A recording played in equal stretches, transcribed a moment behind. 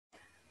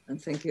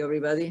and thank you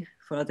everybody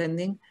for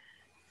attending.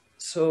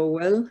 So,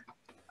 well,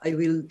 I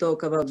will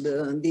talk about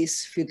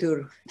this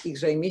future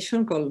X-ray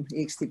mission called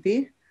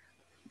eXTP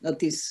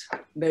that is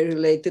very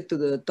related to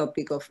the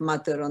topic of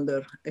matter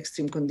under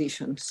extreme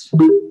conditions.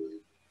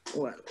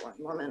 Well,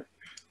 one moment.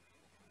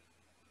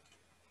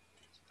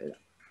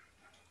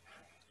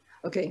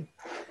 Okay,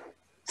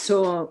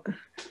 so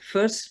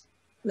first,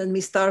 let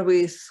me start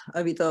with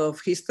a bit of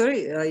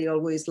history. I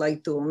always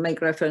like to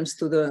make reference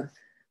to the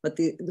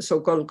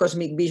so-called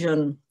Cosmic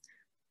Vision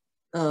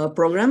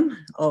program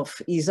of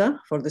ESA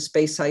for the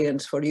space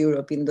science for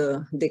Europe in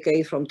the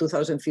decade from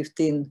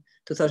 2015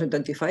 to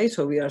 2025.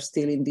 So we are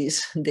still in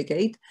this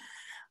decade.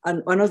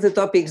 And one of the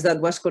topics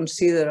that was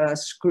considered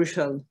as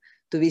crucial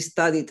to be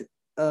studied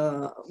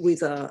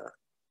with a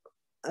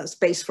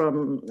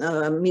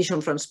mission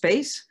from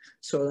space,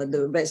 so that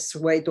the best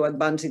way to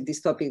advance in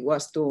this topic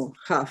was to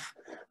have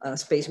a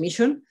space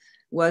mission,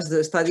 was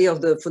the study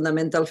of the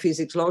fundamental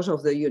physics laws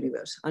of the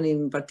universe, and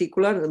in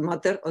particular, the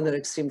matter under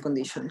extreme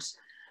conditions.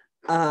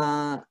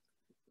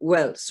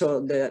 Well,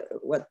 so the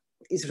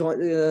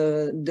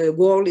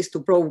goal is to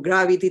probe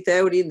gravity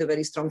theory in the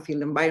very strong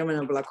field environment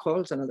of black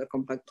holes and other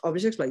compact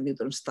objects like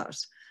neutron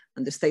stars,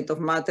 and the state of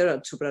matter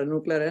at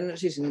supranuclear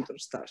energies in neutron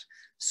stars.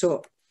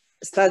 So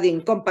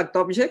studying compact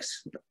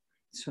objects,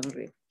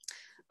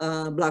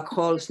 black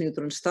holes,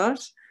 neutron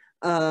stars,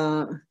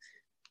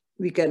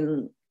 we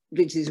can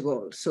reach this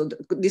goal. So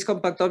these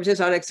compact objects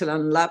are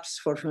excellent labs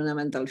for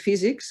fundamental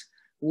physics.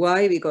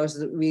 Why?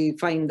 Because we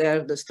find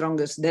there the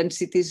strongest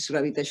densities,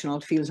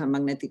 gravitational fields and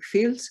magnetic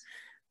fields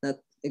that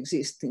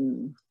exist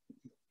in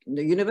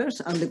the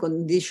universe, and the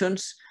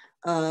conditions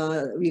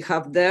we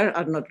have there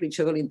are not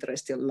reachable in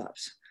terrestrial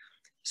labs.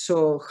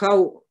 So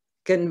how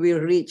can we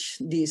reach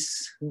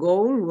this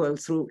goal? Well,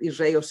 through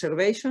X-ray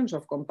observations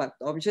of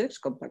compact objects,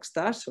 compact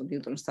stars, so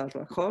neutron stars,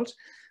 black holes,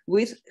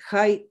 with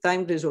high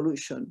time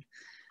resolution.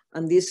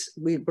 And this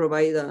will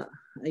provide a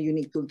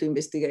unique tool to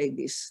investigate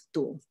this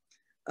too.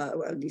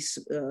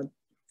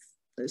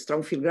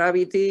 Strong field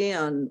gravity,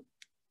 and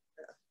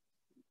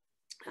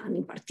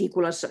in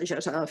particular,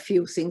 just a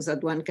few things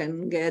that one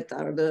can get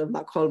are the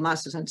black hole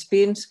masses and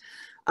spins.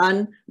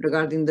 And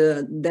regarding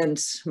the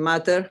dense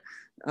matter,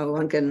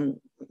 one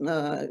can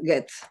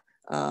get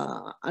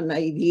an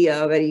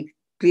idea, a very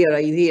clear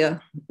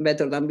idea,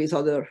 better than with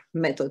other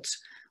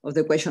methods, of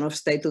the equation of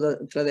state to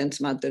the dense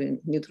matter in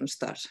neutron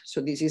stars.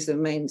 So this is the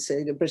main,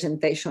 say, the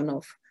presentation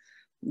of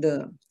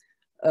the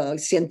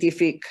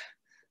scientific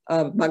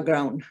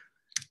background.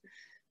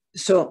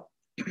 So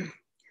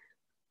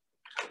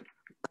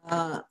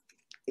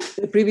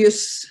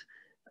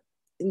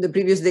in the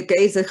previous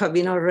decades, there have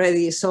been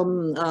already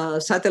some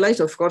satellites.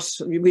 Of course,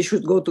 we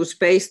should go to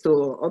space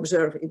to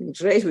observe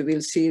X-rays. We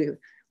will see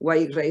why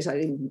X-rays are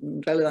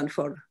relevant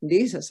for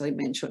this, as I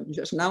mentioned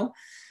just now.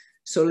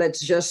 So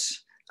let's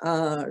just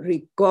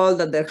recall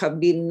that there have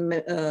been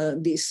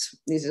this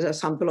is a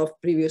sample of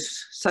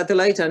previous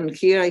satellites, and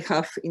here I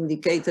have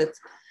indicated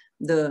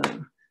the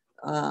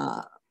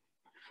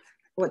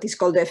what is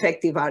called the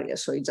effective area.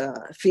 So it's a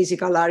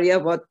physical area,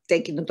 but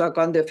taking into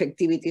account the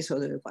effectivity, so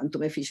the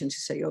quantum efficiency,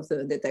 say, of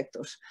the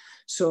detectors.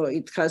 So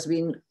it has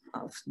been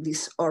of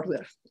this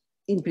order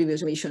in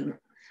previous mission.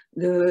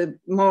 The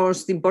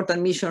most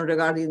important mission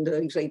regarding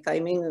the X-ray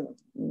timing,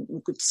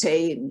 we could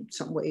say in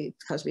some way, it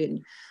has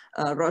been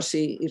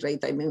Rossi X-ray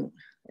timing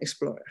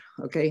explorer,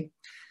 okay,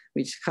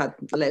 which had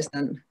less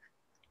than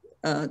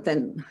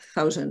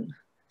 10,000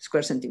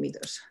 square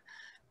centimeters.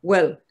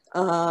 Well,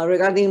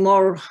 regarding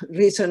more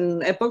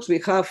recent epochs, we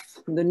have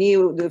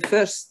the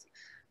first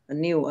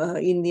new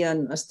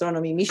Indian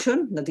astronomy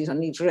mission, that is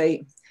an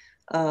X-ray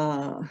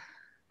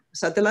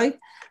satellite,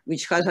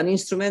 which has an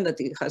instrument that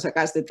it has a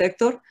gas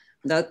detector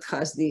that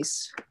has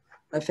this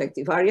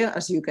effective area.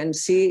 As you can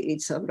see,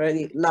 it's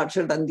already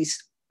larger than this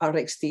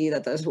RXT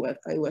that as well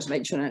I was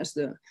mentioning as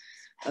the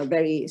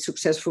very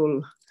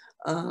successful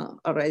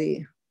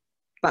already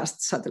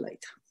past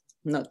satellite,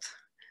 not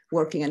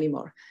working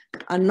anymore.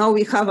 And now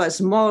we have a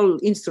small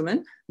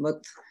instrument,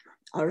 but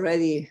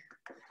already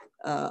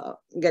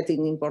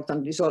getting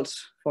important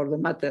results for the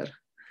matter,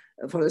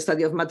 for the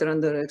study of matter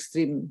under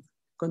extreme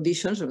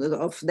conditions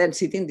of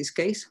density in this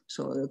case.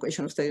 So the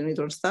equation of state of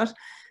neutron stars,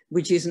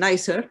 which is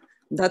nicer,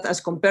 that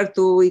as compared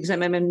to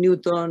XMM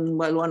Newton,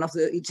 well, one of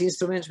its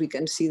instruments, we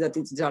can see that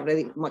it's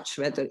already much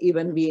better,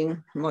 even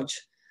being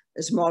much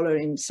smaller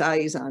in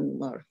size and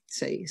more,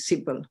 say,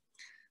 simple.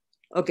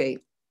 Okay,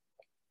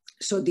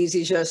 so this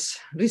is just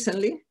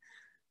recently.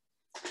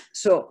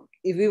 So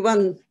if we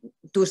want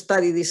to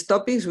study these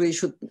topics, we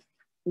should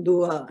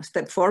do a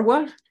step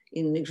forward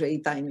in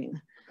X-ray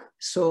timing.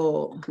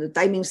 So the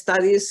timing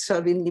studies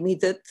are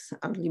limited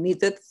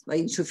by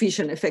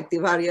insufficient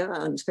effective area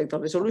and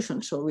spectral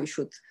resolution. So we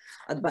should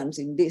advance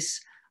in this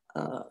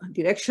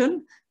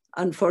direction.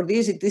 And for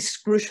this, it is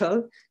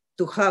crucial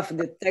to have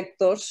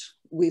detectors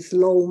with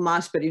low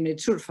mass per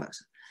unit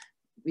surface.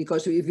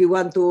 Because if we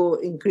want to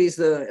increase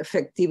the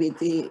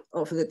effectivity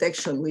of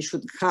detection, we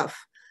should have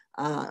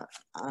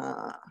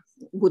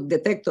good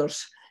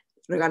detectors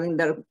regarding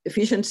their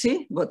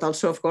efficiency, but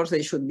also, of course,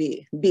 they should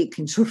be big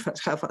in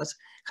surface, have a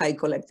high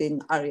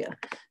collecting area.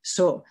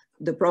 So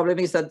the problem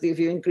is that if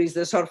you increase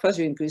the surface,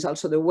 you increase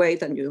also the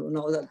weight, and you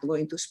know that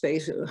going to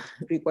space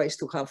requires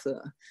to have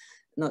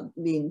not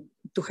being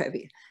too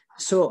heavy.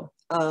 So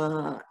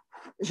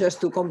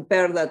just to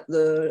compare that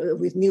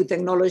with new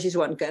technologies,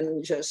 one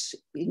can just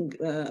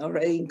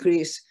already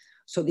increase,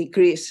 so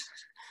decrease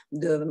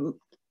the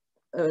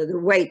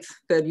weight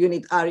per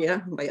unit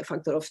area by a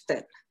factor of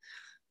 10.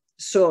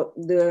 So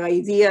the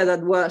idea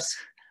that was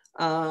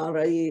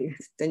already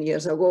 10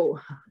 years ago,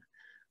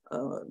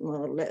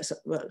 more or less,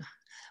 well,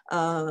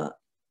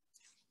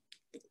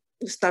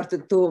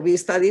 started to be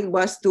studied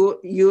was to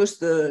use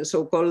the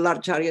so-called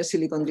large area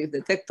silicon drift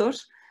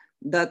detectors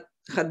that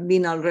have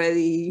been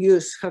already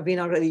used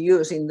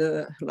in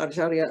the Large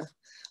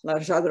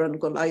Hadron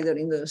Collider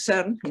in the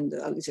CERN in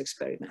the ALICE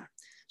experiment.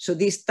 So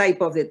this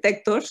type of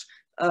detectors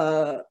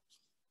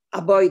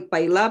avoid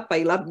pile-up.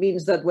 Pile-up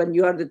means that when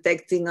you are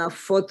detecting a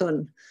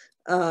photon,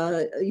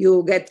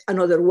 you get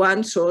another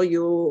one, so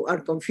you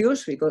are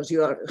confused because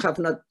you have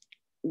not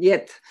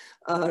yet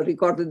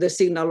recorded the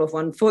signal of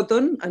one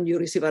photon, and you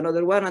receive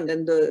another one, and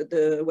then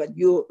what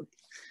you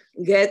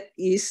get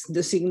is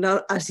the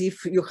signal as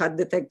if you had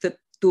detected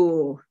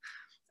two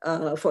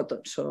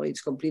photons. So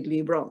it's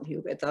completely wrong.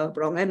 You get a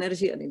wrong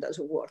energy and it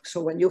doesn't work.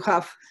 So when you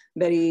have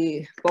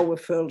very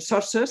powerful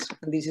sources,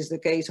 and this is the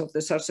case of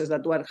the sources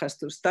that one has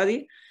to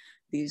study,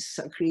 these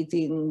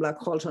accreting black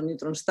holes or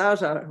neutron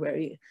stars are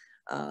very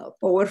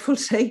powerful,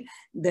 say,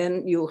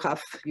 then you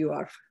have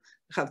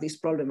this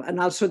problem. And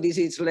also this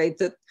is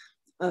related,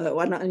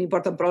 an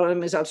important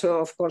problem is also,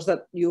 of course,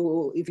 that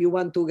if you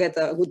want to get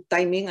a good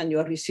timing and you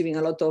are receiving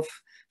a lot of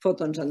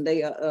photons and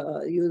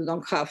you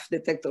don't have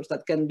detectors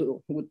that can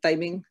do good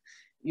timing,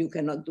 you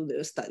cannot do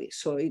the study.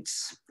 So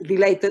it's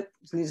related.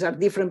 These are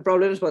different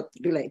problems, but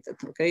related,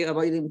 okay?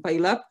 Avoiding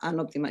pile-up and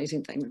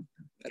optimizing time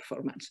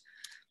performance.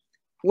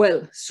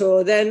 Well,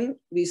 so then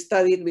we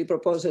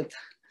proposed it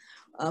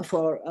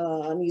for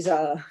an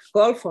ESA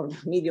call for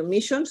medium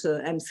missions,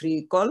 the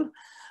M3 call,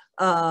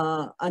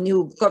 a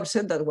new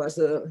concept that was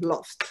the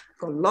LOFT,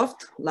 called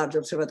LOFT, Large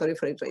Observatory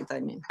for X-ray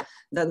Timing,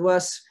 that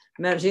was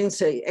merging,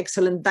 say,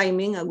 excellent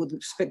timing and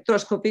good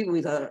spectroscopy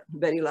with a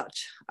very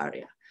large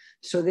area.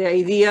 So the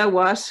idea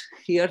was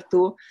here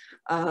to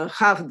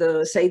have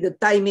the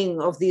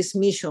timing of this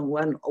mission,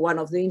 one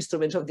of the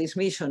instruments of this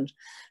mission,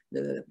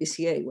 the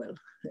PCA, well,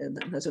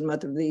 it doesn't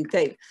matter the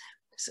detail,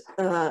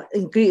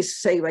 increase,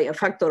 say, by a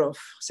factor of,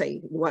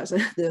 say,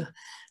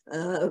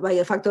 by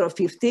a factor of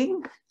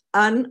 15,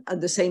 and at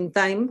the same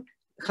time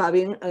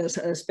having a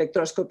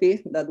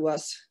spectroscopy that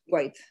was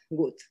quite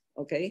good,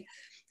 okay?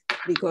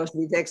 Because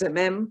with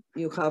XMM,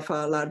 you have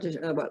a large,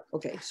 well,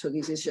 okay, so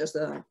this is just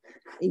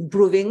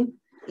improving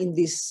in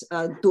these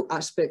two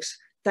aspects,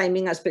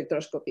 timing and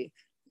spectroscopy.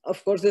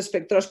 Of course, the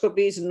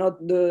spectroscopy is not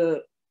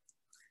the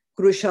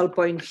crucial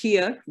point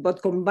here,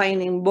 but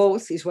combining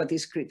both is what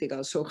is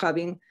critical. So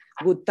having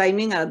good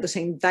timing and at the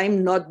same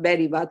time, not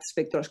very bad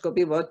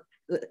spectroscopy, but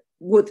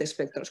good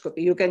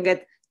spectroscopy. You can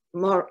get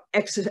more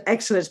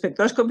excellent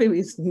spectroscopy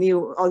with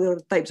new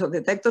other types of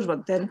detectors,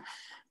 but then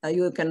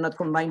you cannot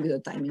combine with the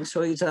timing.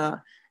 So it's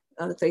a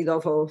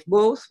trade-off of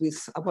both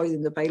with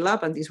avoiding the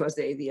pile-up, and this was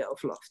the idea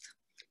of LOFT.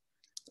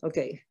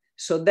 Okay,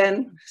 so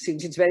then,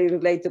 since it's very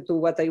related to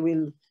what I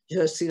will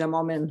just in a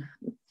moment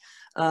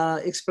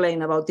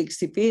explain about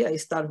eXTP, I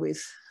start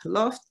with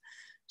LOFT.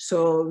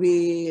 So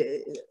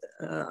we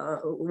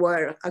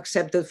were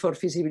accepted for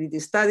feasibility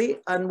study,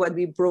 and what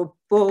we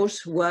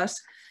proposed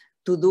was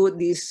to do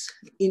this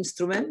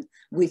instrument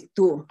with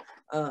two.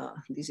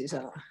 This is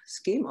a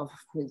scheme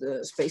with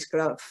the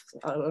spacecraft,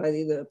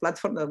 already the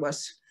platform that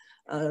was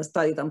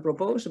studied and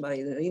proposed by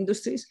the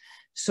industries.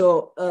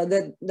 So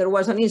there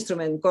was an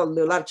instrument called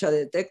the Large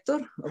Area Detector,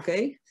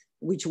 okay,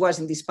 which was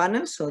in these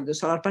panels. So the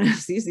solar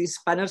panels, these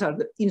panels are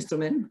the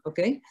instrument,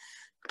 okay,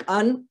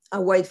 and a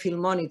wide field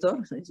monitor,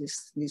 which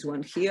is this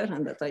one here,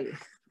 and that I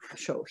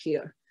show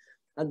here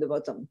at the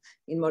bottom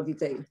in more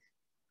detail.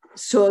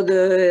 So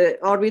the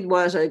orbit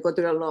was an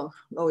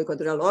low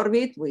equatorial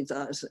orbit, which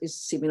is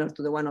similar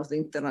to the one of the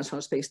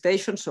International Space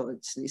Station. So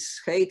it's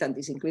this height and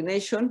this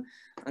inclination,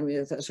 and we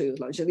also use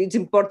launch. It's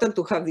important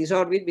to have this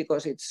orbit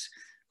because it's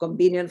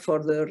convenient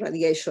for the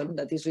radiation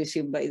that is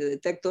received by the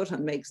detectors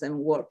and makes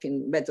them work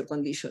in better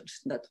conditions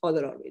than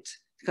other orbits.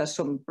 It has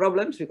some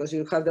problems because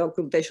you have the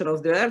occultation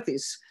of the Earth.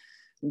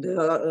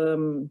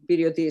 The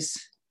period is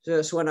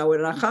just 1 hour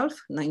and a half,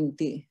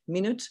 90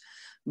 minutes,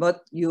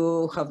 but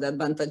you have the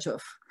advantage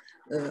of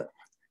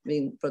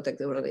being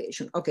protected from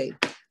radiation. Okay,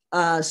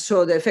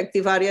 so the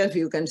effective area, as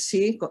you can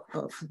see,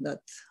 of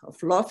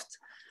LOFT,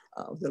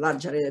 of the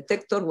Large Area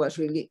Detector, was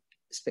really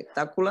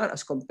spectacular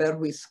as compared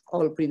with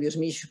all previous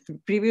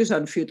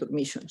and future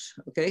missions.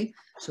 Okay,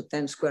 so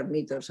 10 square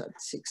meters at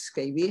 6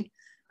 kb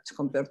as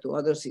compared to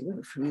others,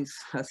 even with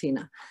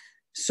Athena.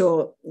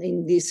 So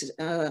in this,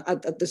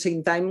 at the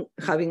same time,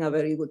 having a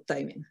very good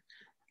timing.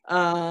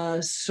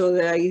 So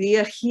the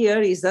idea here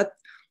is that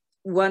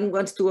one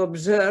wants to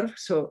observe,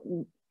 so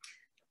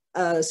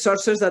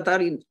sources that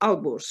are in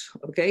outbursts,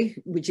 okay,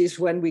 which is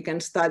when we can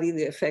study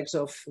the effects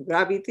of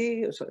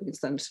gravity, so for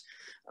instance,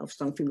 of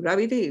strong field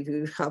gravity, if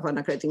you have an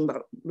accreting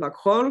black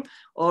hole,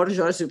 or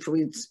just if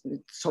with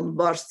some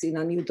bursts in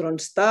a neutron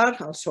star,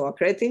 also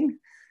accreting,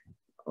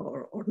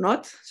 or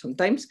not,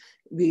 sometimes,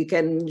 we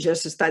can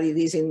just study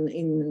this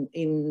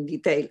in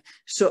detail.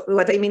 So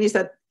what I mean is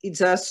that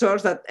it's a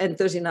source that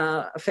enters in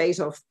a phase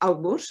of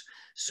outbursts,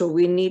 so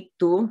we need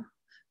to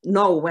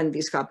know when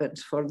this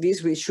happens. For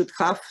this, we should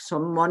have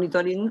some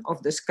monitoring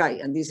of the sky,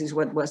 and this is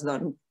what was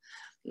done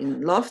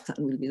in LOFT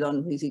and will be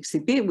done with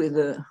eXTP with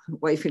the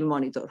wide field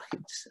monitor.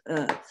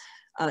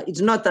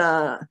 It's not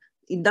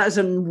it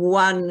doesn't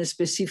want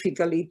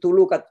specifically to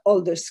look at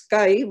all the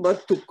sky,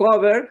 but to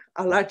cover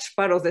a large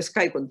part of the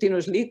sky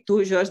continuously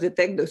to just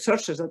detect the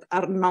sources that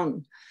are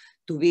known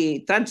to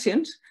be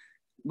transient,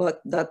 but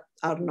that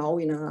are now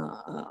in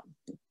a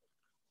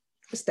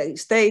steady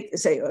state,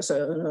 say,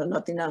 also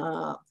not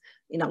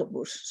in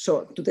outbursts.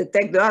 So to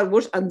detect the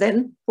outbursts and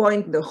then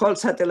point the whole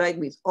satellite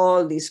with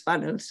all these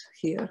panels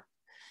here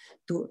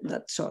to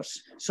that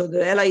source. So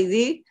the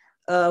LID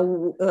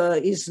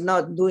is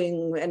not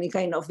doing any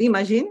kind of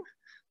imaging,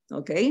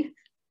 okay,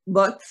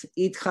 but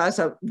it has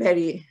a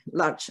very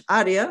large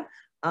area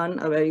and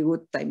a very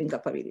good timing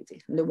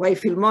capability. The wide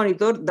field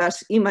monitor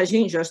does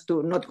imaging just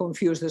to not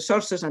confuse the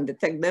sources and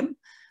detect them.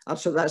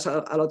 Also does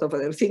a lot of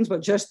other things,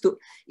 but just to,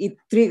 it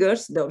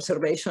triggers the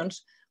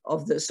observations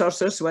of the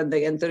sources when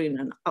they enter in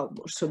an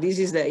outburst. So this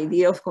is the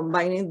idea of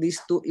combining these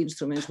two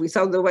instruments.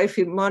 Without the wide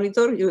field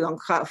monitor, you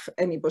don't have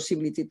any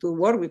possibility to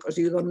work because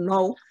you don't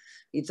know.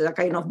 It's a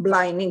kind of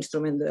blind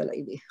instrument, the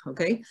LID,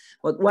 okay?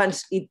 But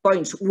once it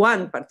points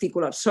one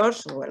particular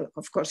source, well,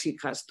 of course, it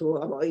has to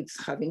avoid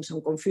having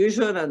some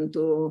confusion and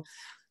to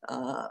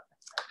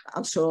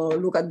also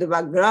look at the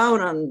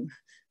background and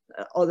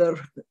other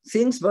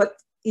things, but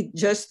it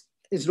just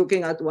is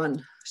looking at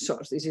one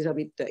source. This is a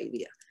bit the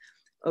idea.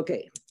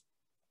 Okay.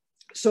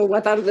 So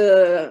what are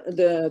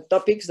the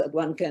topics that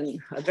one can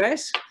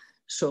address?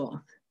 So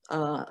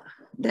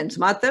dense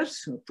matter,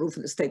 prove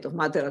the state of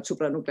matter at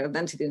supranuclear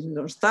density in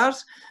neutron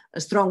stars,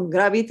 a strong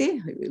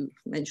gravity. I will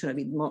mention a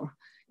bit more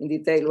in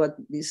detail what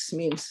this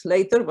means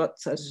later, but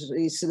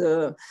is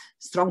the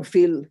strong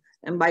field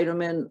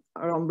environment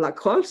around black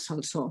holes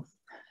also.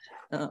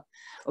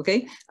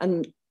 Okay,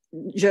 and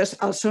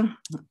just also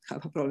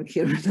have a problem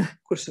here with the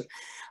cursor.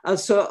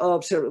 Also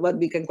observe what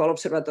we can call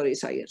observatory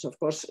science. Of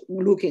course,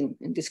 looking,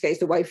 in this case,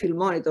 the wide field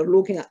monitor,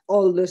 looking at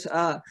all this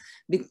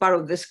big part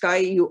of the sky,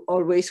 you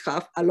always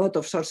have a lot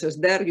of sources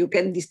there. You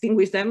can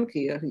distinguish them.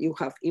 Here you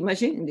have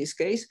imaging in this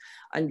case,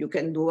 and you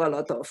can do a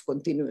lot of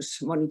continuous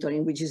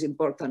monitoring, which is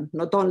important,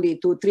 not only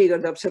to trigger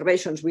the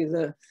observations with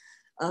the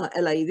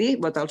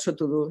LID, but also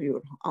to do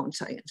your own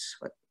science.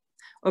 But,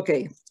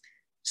 okay.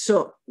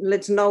 So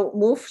let's now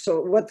move.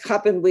 So what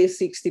happened with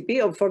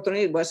eXTP?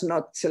 Unfortunately, it was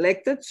not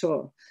selected.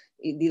 So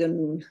it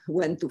didn't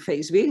went to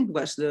phase B. It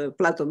was the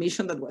Plato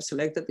mission that was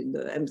selected in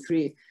the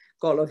M3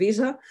 call of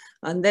ESA.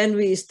 And then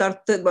we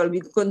started, well, we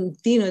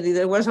continued.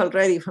 There was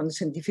already from the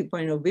scientific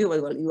point of view,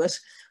 well, it was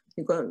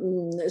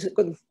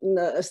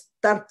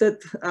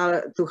started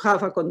to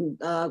have a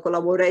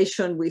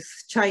collaboration with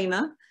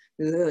China,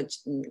 the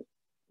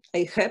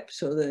ICE-CSIC,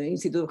 so the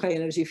Institute of High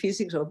Energy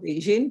Physics of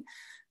Beijing.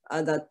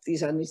 That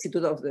is an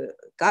institute of the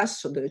CAS,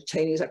 so the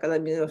Chinese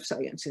Academy of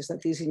Sciences,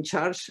 that is in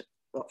charge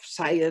of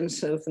science,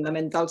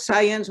 fundamental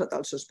science, but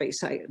also space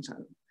science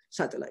and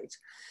satellites.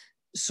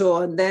 So,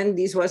 and then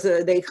this was,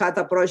 they had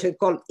a project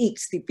called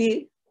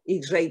eXTP,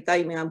 X-ray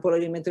timing and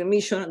polarimetry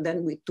mission. And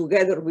then we,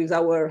 together with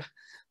our,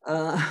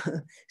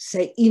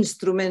 say,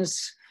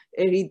 instruments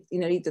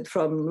inherited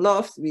from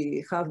LOFT,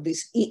 we have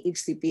this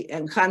eXTP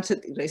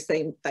enhanced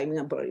X-ray timing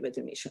and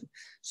polarimetry mission.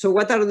 So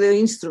what are the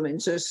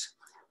instruments?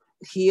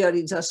 Here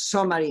is a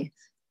summary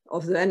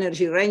of the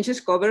energy ranges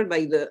covered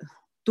by the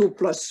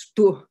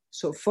 2+2,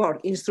 so 4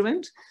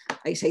 instruments.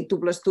 I say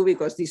 2+2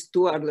 because these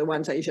 2 are the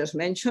ones I just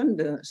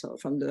mentioned, so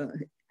from the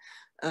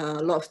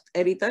LOFT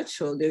heritage.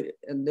 So the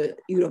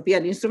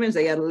European instruments,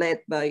 they are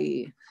led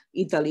by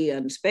Italy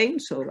and Spain,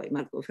 so by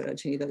Marco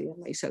Ferracci in Italy and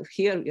myself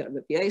here, we are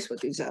the PIs,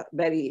 but it's a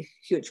very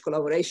huge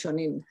collaboration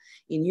in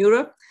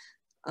Europe,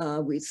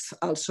 with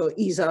also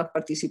ESA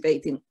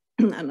participating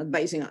and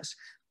advising us.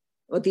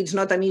 But it's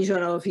not a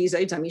mission of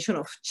ESA, it's a mission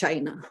of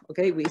China,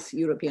 okay, with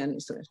European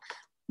instruments.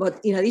 But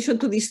in addition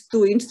to these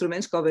 2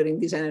 instruments covering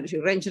these energy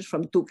ranges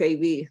from 2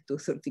 kV to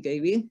 30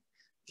 kV,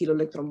 kilo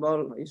electron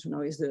volt, as you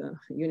know, is the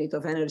unit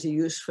of energy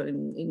used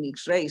in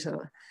X-rays.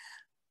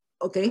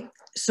 Okay,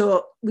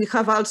 so we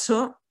have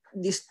also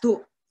these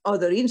 2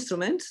 other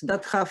instruments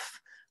that have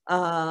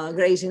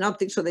grazing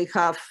optics, so they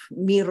have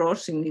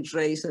mirrors in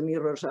X-rays. The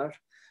mirrors are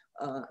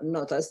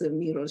not as the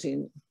mirrors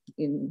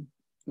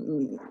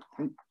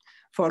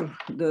for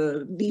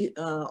the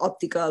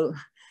optical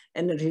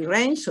energy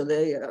range. So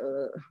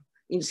the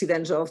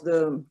incidence of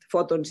the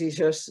photons is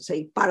just,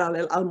 say,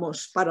 parallel,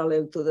 almost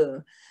parallel to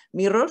the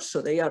mirrors.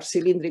 So they are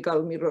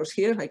cylindrical mirrors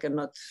here. I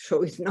cannot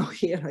show it now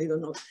here. I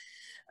don't know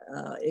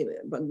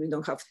but we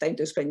don't have time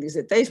to explain these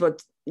details,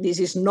 but this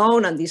is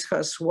known and this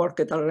has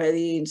worked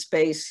already in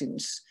space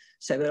since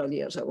several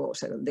years ago,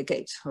 several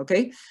decades,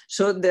 okay?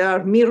 So there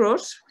are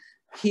mirrors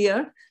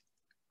here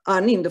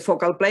and in the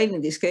focal plane,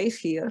 in this case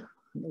here,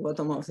 the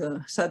bottom of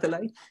the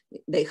satellite,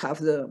 they have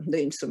the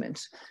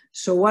instruments.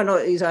 So one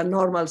is a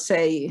normal,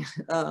 say,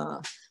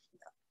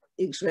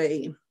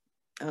 X-ray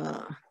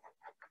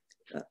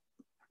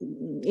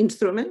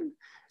instrument,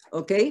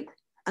 okay?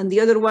 And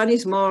the other one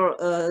is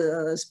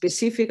more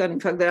specific, and in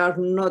fact there have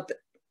not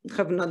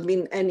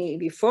been any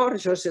before,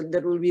 just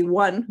there will be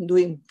one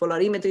doing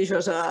polarimetry,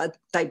 just a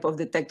type of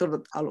detector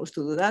that allows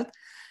to do that.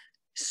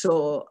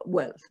 So,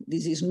 well,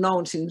 this is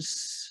known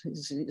since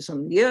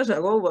some years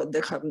ago, but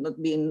there have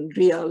not been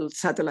real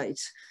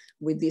satellites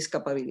with this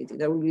capability.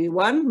 There will be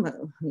one,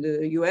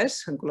 the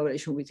US, in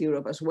collaboration with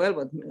Europe as well,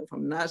 but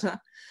from NASA.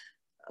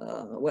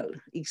 Well,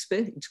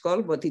 eXTP, it's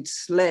called, but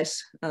it's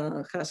less,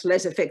 has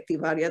less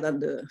effective area than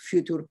the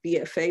future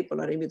PFA,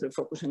 polarimeter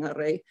focusing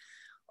array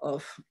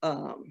of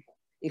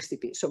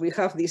eXTP. So we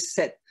have this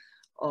set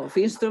of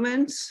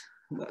instruments.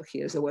 Well,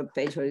 here's the web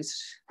page where it's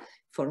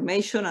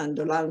information, and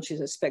the launch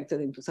is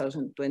expected in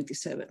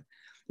 2027.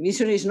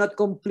 Mission is not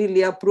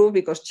completely approved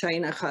because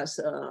China has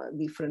a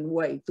different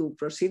way to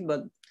proceed,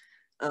 but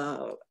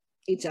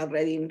it's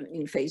already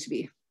in phase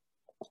B.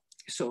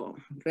 So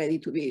ready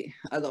to be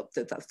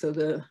adopted after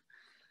the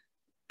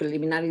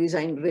preliminary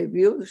design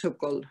review,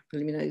 so-called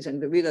preliminary design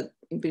review that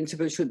in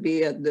principle should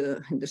be in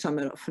the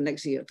summer of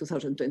next year,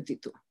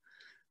 2022.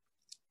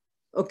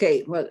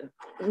 Okay, well,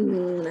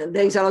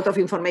 there is a lot of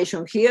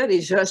information here.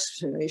 It's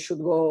just, it should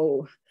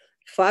go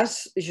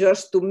fast,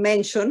 just to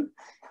mention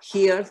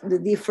here the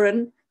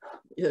different,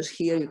 just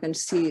here you can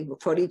see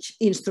for each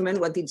instrument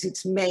what is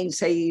its main,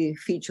 say,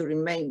 feature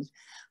in main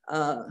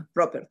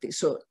property.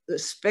 So the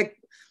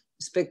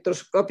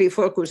spectroscopy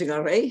focusing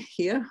array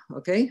here,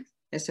 okay,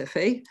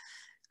 SFA,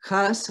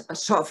 has a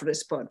soft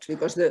response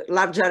because the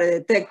large area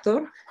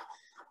detector,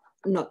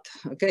 not,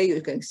 okay,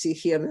 you can see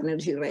here the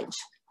energy range.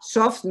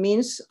 Soft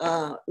means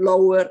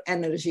lower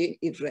energy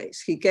it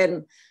rays. He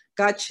can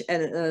catch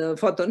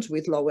photons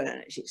with lower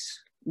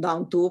energies,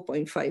 down to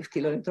 0.5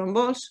 kiloelectron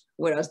volts,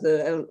 whereas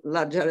the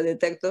large area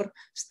detector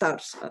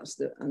starts as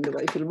and the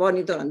wide field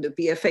monitor and the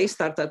PFA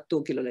start at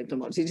 2 kiloelectron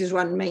volts. This is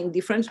one main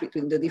difference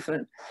between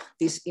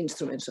these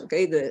instruments,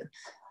 okay?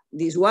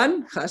 This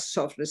one has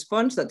soft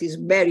response that is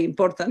very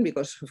important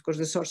because, of course,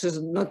 the sources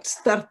do not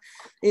start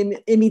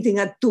emitting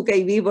at 2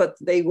 kV, but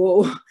they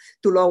go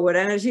to lower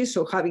energy.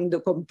 So having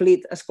the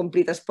as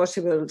complete as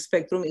possible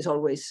spectrum is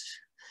always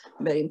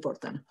very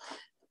important.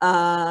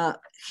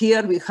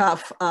 Here we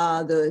have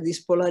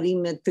this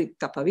polarimetric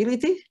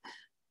capability,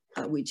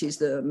 which is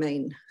the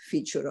main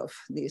feature of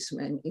this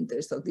main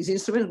interest of this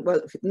instrument.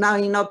 Well, now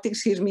in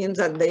optics, here means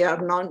that they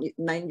are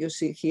 9, you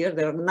see here,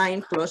 there are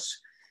 9 plus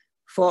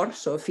 4,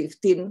 so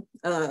 13,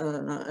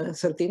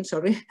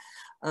 sorry,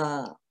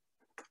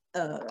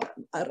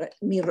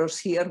 mirrors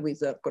here with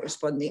the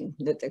corresponding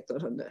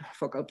detectors on the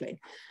focal plane.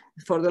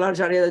 For the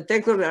large area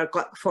detector, there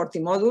are 40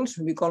 modules.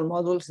 We call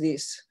modules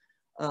these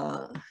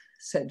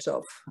sets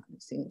of, I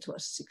think it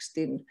was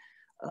 16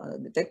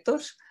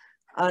 detectors.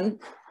 And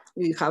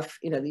we have,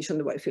 in addition,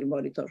 the wide field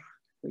monitor,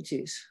 which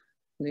is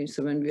the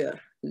instrument we are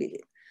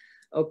leading.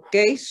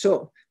 Okay,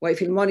 so wide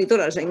field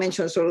monitor, as I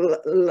mentioned, so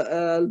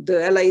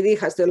the LID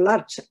has the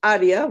large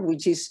area,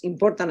 which is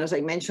important, as I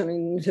mentioned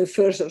in the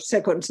first or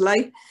second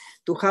slide,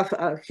 to have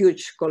a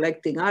huge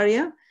collecting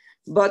area,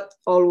 but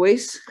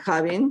always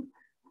having,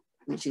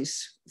 which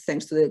is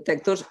thanks to the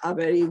detectors, a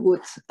very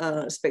good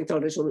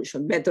spectral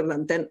resolution, better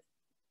than 10,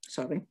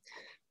 sorry,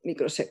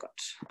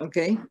 microseconds,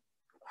 okay?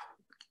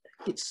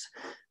 It's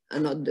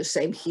not the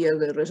same here,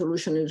 the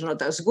resolution is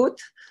not as good,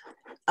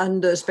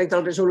 and the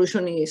spectral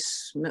resolution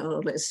is more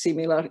or less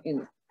similar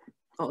in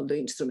all the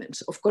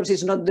instruments. Of course,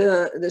 it's not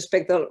the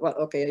spectral, well,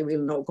 okay, I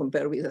will now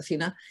compare with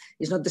Athena.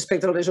 It's not the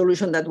spectral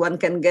resolution that one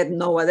can get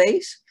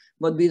nowadays,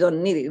 but we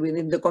don't need it. We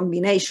need the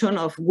combination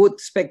of good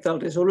spectral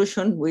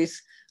resolution with,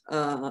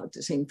 at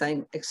the same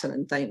time,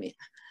 excellent timing.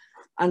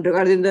 And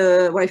regarding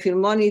the wide field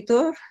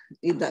monitor,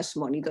 it does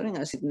monitoring,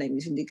 as its name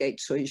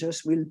indicates. So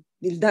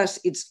it does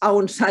its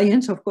own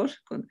science, of course,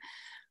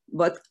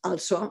 but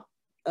also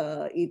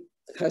it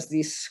has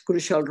this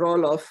crucial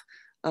role of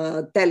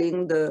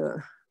telling the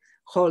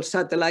whole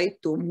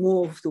satellite to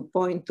move, to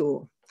point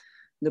to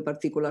the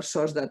particular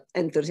source that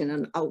enters in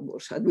an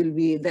outburst. That will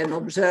be then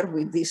observed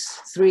with these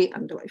 3,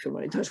 and the wide field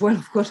monitor as well,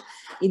 of course,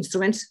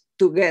 instruments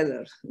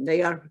together.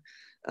 They are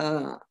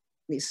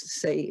these,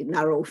 say,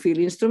 narrow field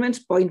instruments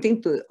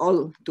pointing to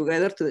all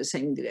together to the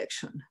same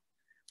direction.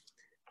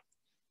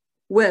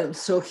 Well,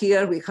 so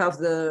here we have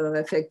the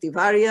effective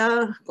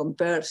area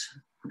compares.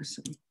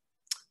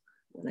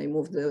 When I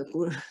move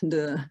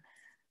the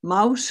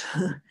mouse,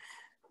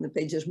 the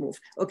pages move.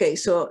 Okay,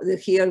 so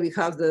here we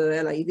have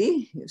the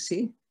LID, you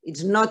see.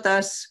 It's not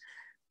as,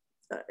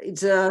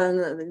 it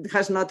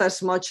has not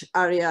as much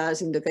area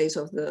as in the case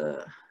of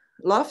the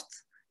loft.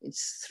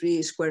 It's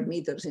 3 square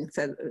meters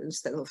instead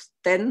of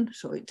 10,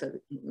 so it's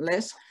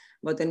less.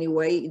 But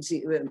anyway, it's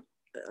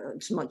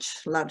it's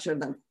much larger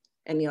than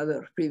any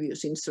other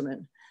previous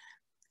instrument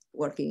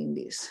working in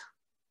this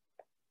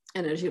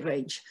energy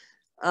range.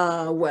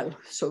 Well,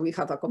 so we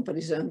have a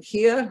comparison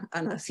here,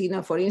 and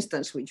Athena, for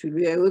instance, which will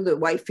be a good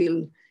wide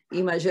field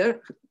imager,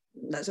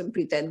 doesn't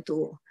pretend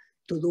to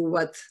do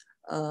what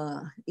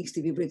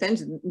eXTP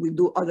pretends. We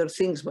do other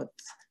things, but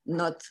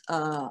not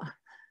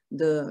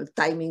the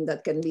timing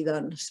that can be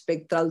done,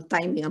 spectral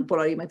timing and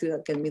polarimetry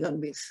that can be done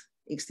with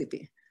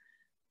eXTP.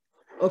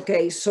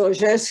 Okay, so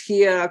just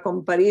here a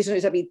comparison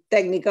is a bit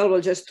technical,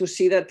 but just to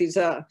see that it's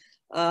a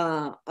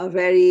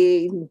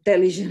very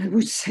intelligent, I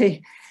would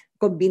say,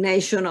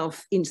 combination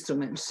of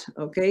instruments,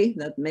 okay,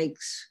 that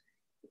makes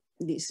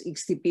this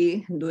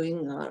eXTP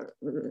doing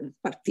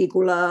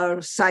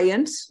particular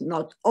science,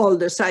 not all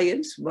the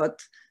science, but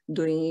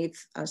doing it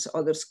as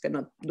others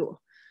cannot do.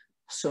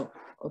 So,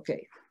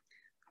 okay.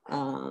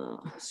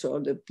 So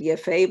the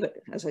PFA,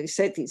 as I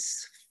said,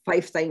 is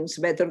 5 times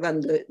better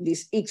than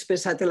this ICE-CSIC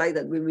satellite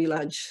that will be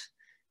launched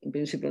in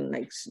principle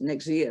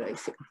next year, I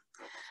think,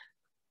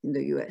 in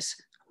the US.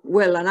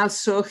 Well, and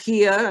also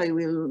here, I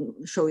will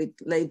show it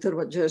later,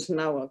 but just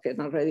now I can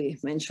already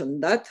mention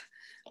that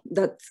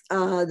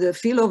the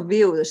field of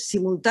view, the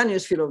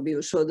simultaneous field of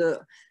view, so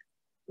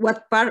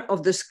what part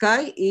of the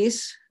sky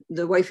is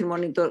the wide field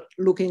monitor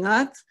looking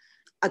at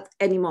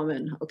any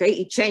moment, okay?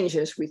 It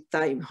changes with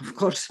time, of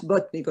course,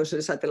 but because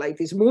the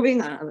satellite is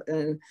moving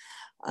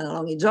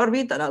along its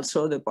orbit, and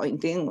also the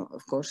pointing,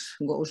 of course,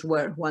 goes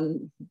where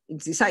one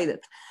is decided.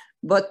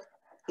 But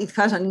it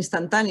has an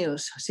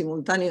instantaneous,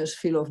 simultaneous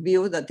field of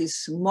view that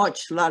is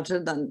much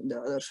larger than the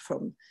others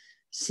from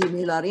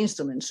similar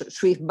instruments. So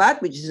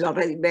SwiftBAT, which is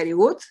already very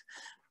good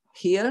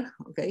here,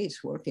 okay,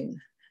 it's working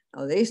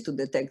nowadays to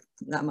detect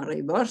gamma ray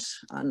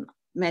bursts and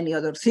many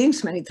other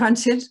things, many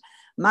transients,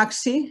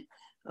 MAXI,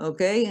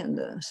 okay, and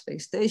the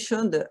space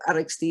station, the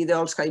RXT, the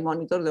all sky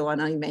monitor, the one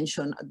I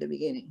mentioned at the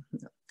beginning,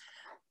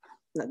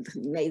 that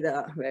made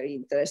a very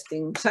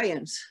interesting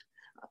science.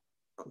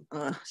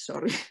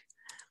 Sorry.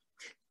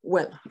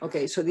 Well,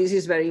 okay, so this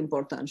is very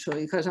important. So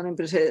it has an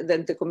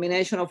unprecedented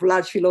combination of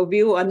large field of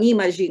view and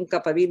imaging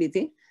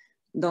capability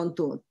down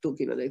to 2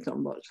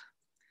 kiloelectron volts.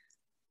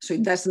 So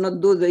it does not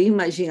do the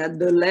imaging at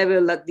the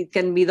level that it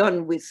can be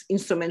done with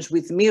instruments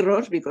with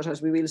mirrors, because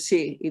as we will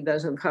see, it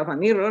doesn't have a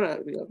mirror.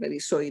 We already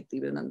saw it,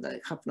 even and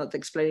I have not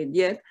explained it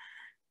yet.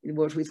 It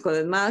works with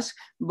coded mask,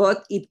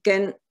 but it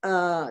can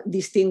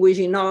distinguish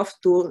enough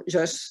to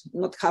just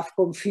not have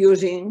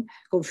confusion,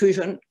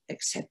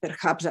 except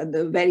perhaps at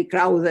the very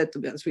crowded,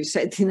 as we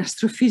said in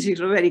astrophysics,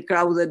 very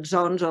crowded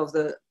zones of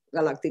the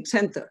galactic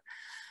center.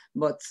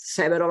 But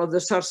several of the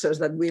sources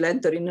that will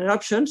enter in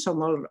eruption,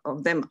 some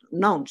of them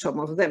known, some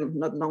of them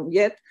not known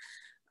yet,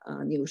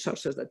 new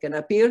sources that can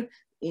appear,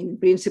 in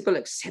principle,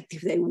 except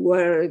if they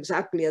were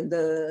exactly at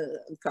the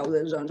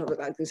crowded zones of the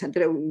galactic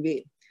center, will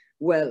be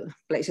well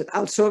placed.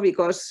 Also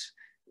because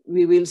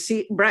we will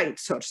see bright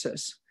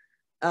sources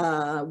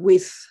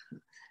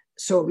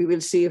so we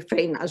will see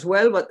faint as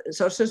well, but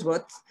sources,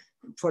 but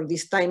for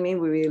this timing,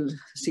 we will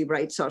see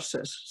bright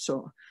sources.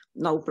 So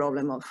no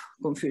problem of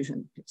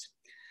confusion.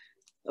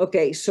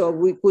 Okay, so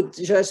we could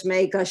just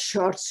make a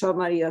short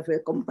summary of a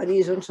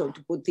comparison. So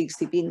to put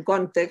eXTP in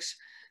context,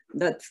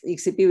 that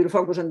eXTP will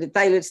focus on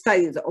detailed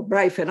studies of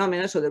bright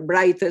phenomena, so the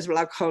brightest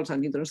black holes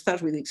and neutron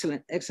stars with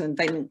excellent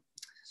timing,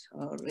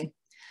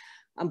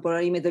 and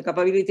polarimeter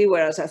capability,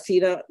 whereas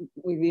Athena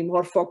will be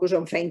more focused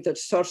on fainter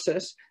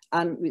sources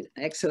and with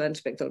excellent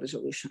spectral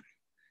resolution.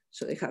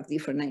 So they have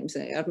different names,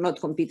 they are not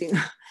competing.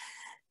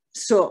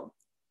 So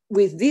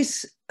with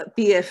this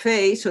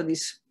PFA, so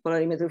this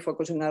polarimeter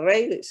focusing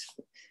array,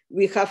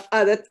 we have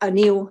added a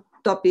new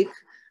topic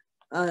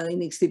in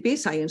eXTP,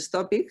 science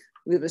topic,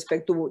 with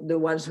respect to the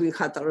ones we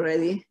had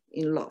already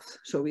in LOFT.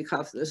 So we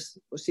have this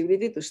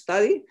possibility to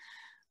study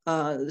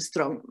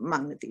strong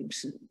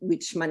magnetism,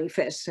 which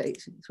manifests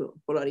through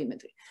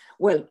polarimetry.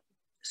 Well,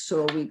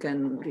 so we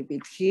can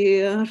repeat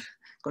here,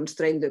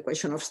 constrain the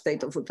question of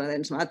state of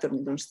ultra-dense matter,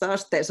 neutron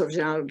stars, test of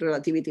general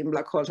relativity in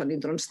black holes and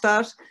neutron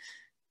stars,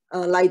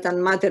 light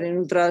and matter in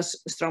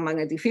ultra-strong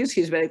magnetic fields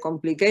is very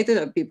complicated,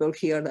 and people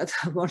here that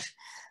are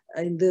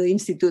in the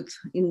institute,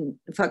 in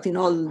fact, in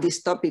all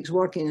these topics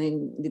working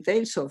in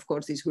detail. So of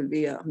course, this will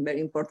be very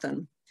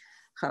important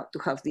to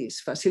have this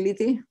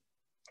facility.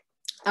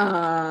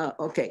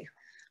 Okay,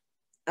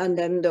 and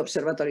then the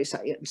observatory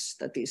science,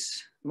 that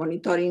is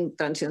monitoring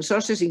transient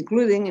sources,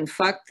 including, in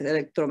fact,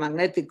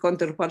 electromagnetic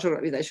counterparts of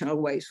gravitational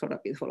waves for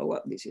rapid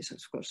follow-up. This is,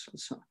 of course,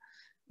 also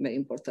very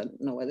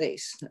important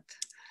nowadays.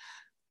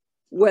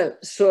 Well,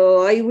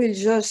 so I will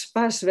just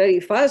pass very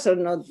fast, or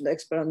not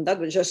expert on that,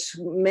 but just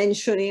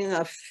mentioning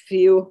a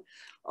few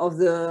of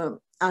the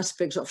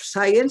aspects of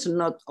science,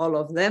 not all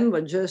of them,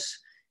 but just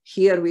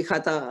here we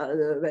had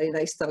a very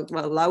nice talk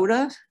about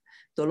Laura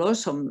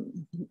Tolos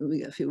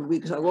a few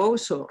weeks ago.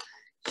 So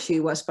she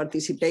was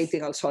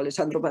participating, also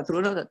Alessandro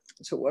Patruno, that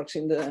also works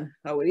in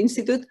our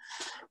institute,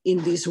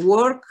 in this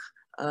work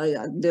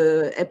at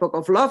the epoch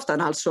of LOFT,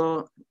 and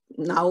also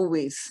now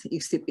with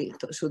eXTP.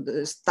 So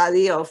the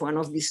study of one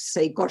of these,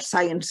 say, core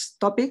science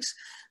topics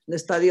the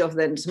study of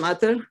dense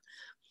matter,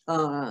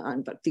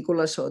 in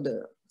particular, so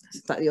the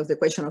study of the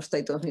equation of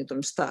state of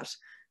neutron stars.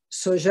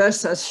 So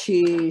just as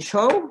she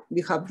showed,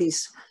 we have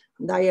this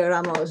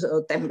diagram of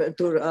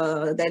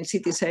temperature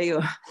density, say,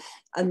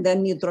 and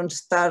then neutron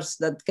stars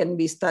that can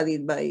be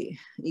studied by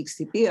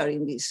eXTP are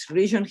in this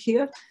region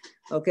here.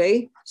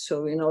 Okay,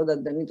 so we know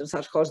that the neutron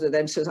stars host the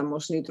densest and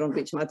most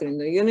neutron-rich matter in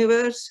the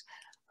universe.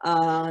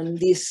 And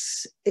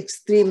these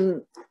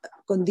extreme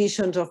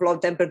conditions of low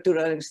temperature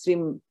and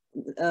extreme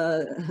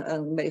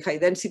and very high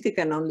density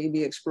can only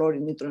be explored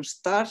in neutron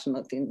stars,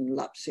 not in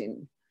labs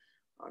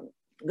on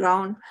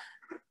ground.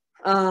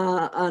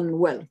 And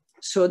well,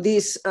 so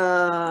this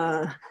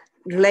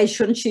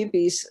relationship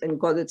is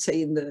encoded,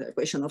 say, in the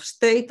equation of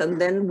state, and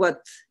then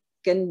what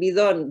can be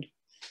done,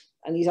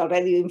 and is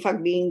already in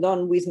fact being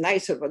done with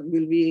nicer, but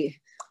will be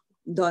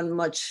done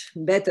much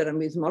better and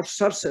with more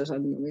sources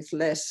and with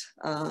less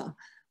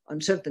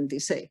uncertainty,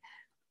 say,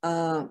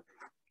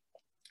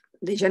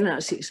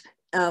 degeneracies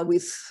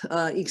with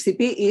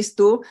eXTP is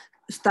to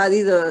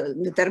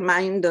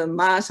determine the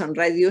mass and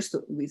radius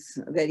with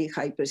very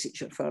high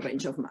precision for a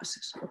range of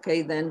masses.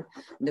 Okay, then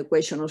the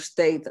equation of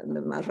state and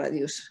the mass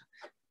radius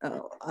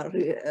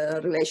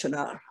relation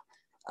are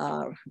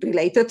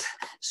related.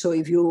 So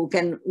if you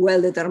can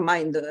well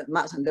determine the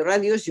mass and the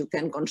radius, you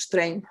can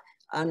constrain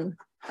and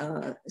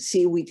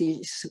see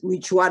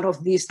which one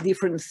of these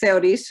different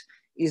theories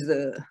is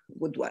the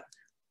good one.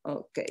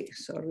 Okay,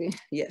 sorry,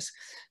 yes.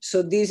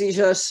 So this is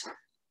just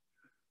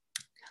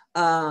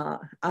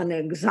an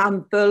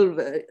example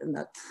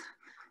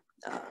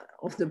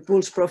of the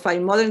pulse profile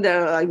model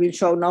that I will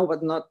show now,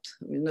 but will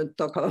not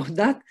talk about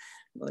that.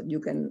 But you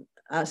can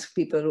ask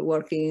people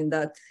working in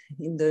that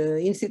in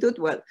the institute.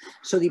 Well,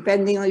 so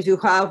depending on if you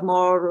have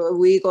more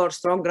weak or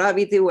strong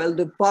gravity, well,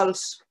 the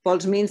pulse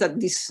means that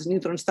these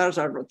neutron stars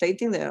are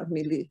rotating. They are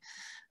merely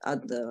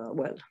at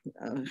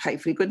high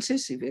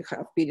frequencies. If you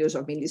have periods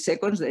of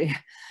milliseconds, they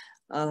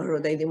are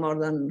rotating more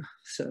than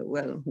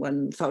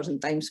 1,000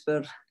 times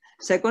per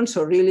second.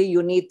 So really,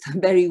 you need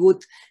very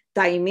good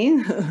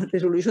timing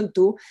resolution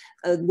to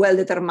well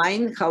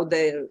determine how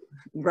the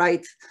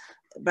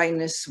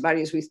brightness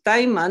varies with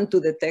time, and to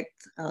detect,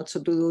 also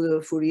to do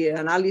the Fourier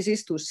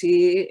analysis to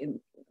see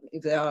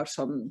if there are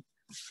some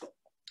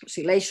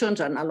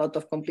oscillations and a lot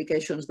of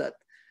complications that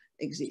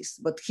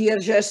exist. But here,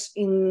 just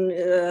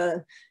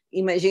in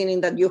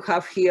imagining that you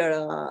have here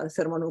a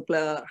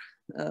thermonuclear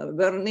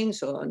burning,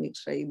 so an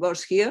X-ray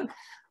burst here,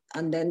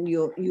 and then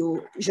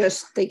you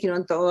just taking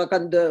into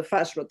account the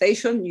fast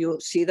rotation, you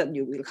see that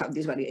you will have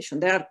this variation.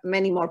 There are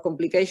many more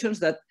complications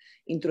that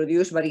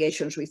introduce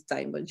variations with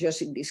time, but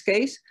just in this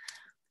case,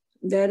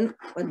 then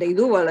what they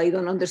do, well, I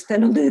don't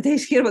understand all the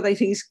details here, but I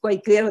think it's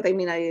quite clear. But I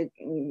mean, I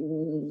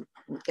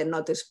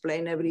cannot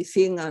explain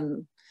everything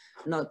and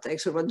not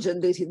expert, but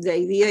the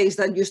idea is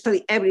that you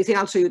study everything.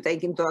 Also, you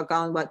take into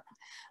account what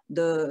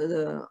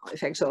the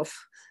effects of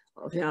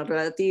general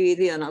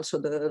relativity and also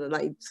the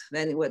light,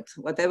 then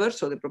whatever.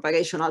 So the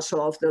propagation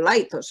also of the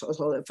light,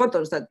 also the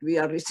photons that we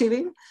are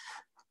receiving.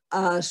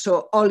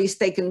 So all is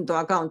taken into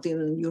account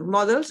in your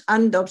models,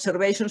 and the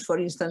observations, for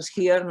instance,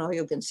 here,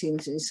 you can see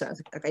it's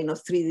a kind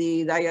of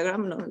 3D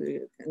diagram,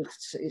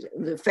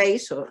 the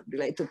phase, so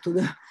related to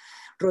the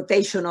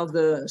rotation of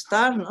the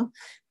star,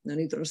 the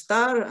neutron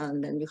star,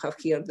 and then you have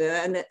here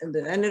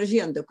the energy,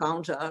 and the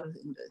counts are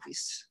in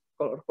this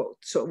color code.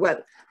 So, well,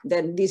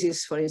 then this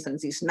is, for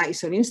instance, this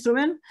nicer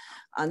instrument,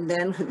 and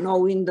then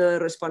knowing the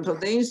response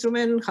of the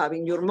instrument,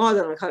 having your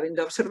model, and having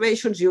the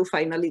observations, you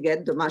finally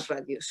get the mass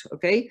radius,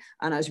 okay?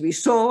 And as we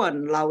saw,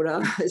 and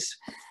Laura has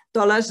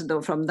told us,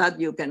 from that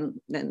you can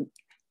then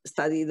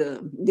study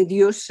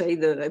deduce, say,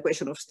 the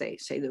equation of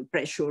state, say, the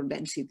pressure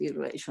density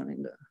relation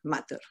in the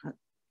matter,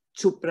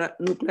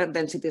 supranuclear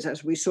densities,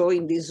 as we saw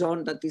in this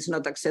zone that is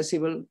not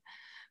accessible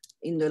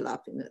in the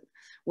lab.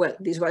 Well,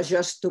 this was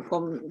just to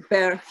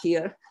compare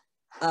here,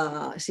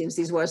 since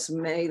this was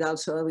made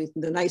also with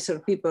the nicer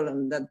people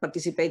and that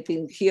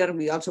participating here,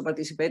 we also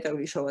participate, and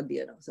we show at the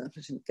end of the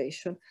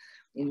presentation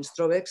in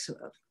Strobeck's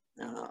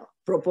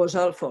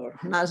proposal for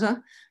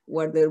NASA,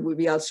 where there will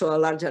be also a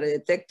large array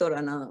detector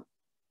and a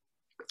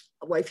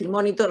wide field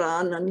monitor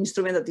and an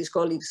instrument that is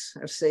called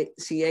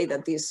ICE-CSIC,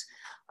 that is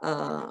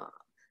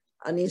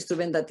an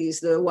instrument that is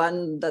the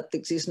one that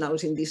exists now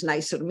in this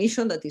nicer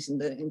mission that is in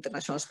the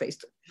International Space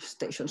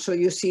Station. So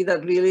you see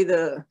that really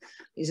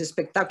is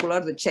spectacular,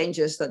 the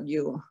changes that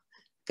you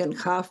can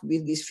have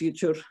with these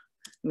future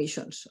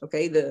missions,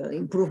 okay? The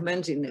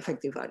improvements in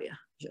effective area,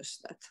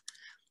 just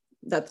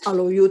that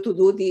allow you to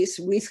do this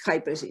with high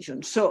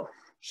precision. So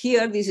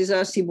here, this is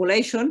a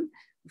simulation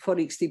for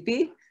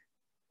eXTP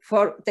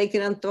for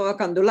taking into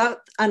account the lab,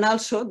 and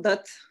also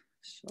that,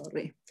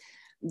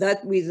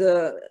 that with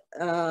the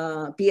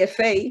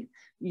PFA,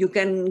 you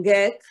can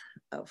get,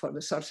 for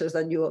the sources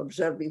that you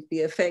observe with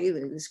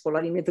PFA, this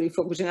polarimetry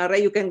focusing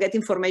array, you can get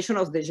information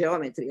of the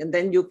geometry, and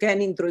then you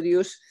can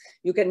introduce,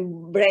 you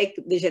can break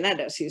the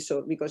degeneracy.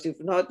 So, because if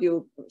not,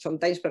 you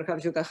sometimes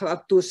perhaps you can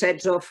have two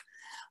sets of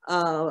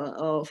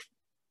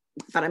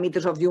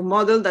parameters of your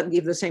model that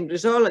give the same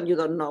result, and you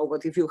don't know.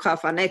 But if you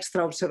have an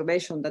extra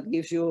observation that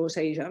gives you,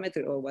 say,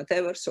 geometry or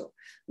whatever, so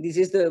this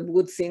is the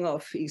good thing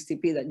of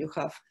eXTP, that you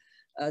have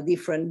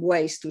different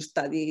ways to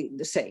study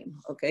the same,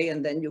 okay?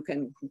 And then you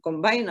can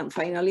combine, and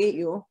finally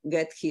you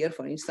get here,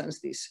 for instance,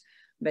 this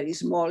very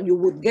small, you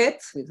would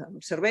get with an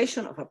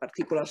observation of a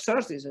particular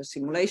source, this is a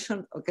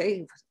simulation,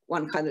 okay?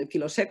 100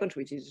 kiloseconds,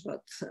 which is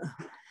not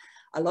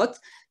a lot,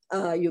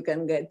 you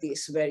can get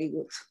this very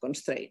good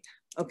constraint,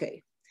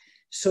 okay?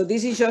 So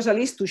this is just a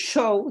list to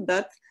show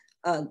that,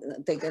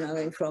 taken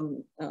away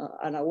from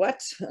Anna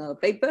Watt's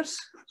papers.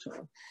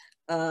 So,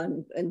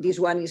 and this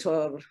one is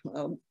for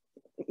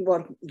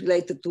work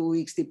related to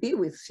eXTP,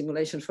 with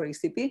simulations for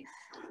eXTP,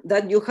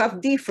 that you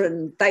have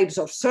different types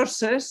of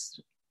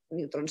sources,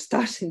 neutron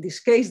stars in this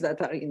case,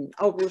 that are in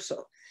August.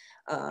 So,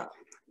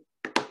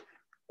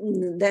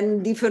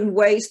 then different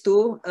ways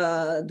to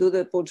do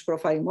the pulse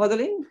profile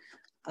modeling.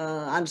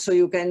 And so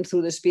you can,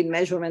 through the speed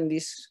measurement,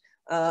 this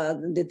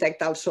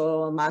detect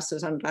also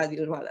masses and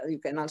radius. Well, you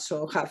can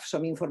also have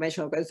some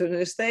information about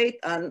the state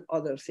and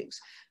other things.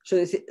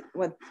 So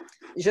what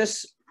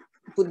just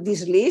put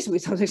this list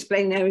without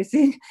explaining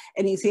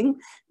anything,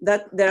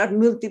 that there are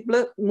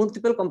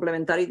multiple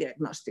complementary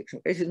diagnostics.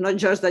 Okay? It's not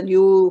just that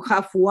you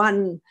have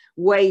one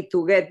way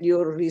to get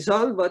your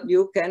result, but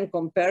you can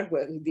compare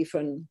with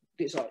different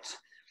results.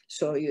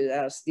 So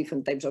there's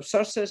different types of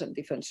sources and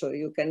different, so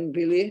you can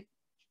really,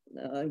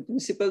 in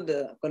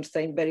principle,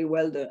 constrain very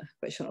well the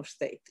question of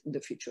state in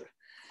the future.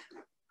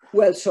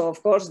 Well, so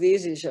of course,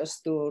 this is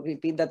just to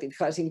repeat that it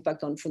has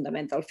impact on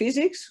fundamental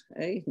physics,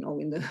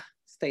 knowing the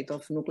state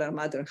of nuclear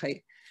matter,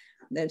 high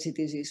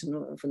densities is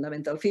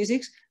fundamental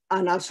physics.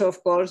 And also,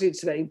 of course,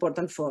 it's very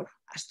important for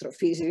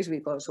astrophysics,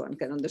 because one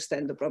can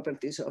understand the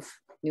properties of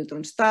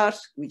neutron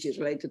stars, which is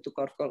related to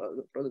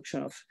the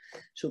production of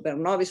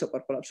supernovae, so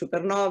corporal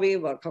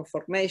supernovae, workout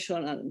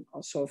formation, and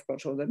also, of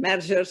course, of the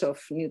mergers of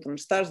neutron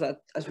stars that,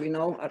 as we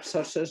know, are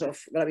sources of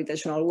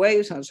gravitational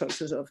waves and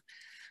sources of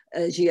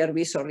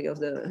GRB, sorry, of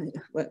the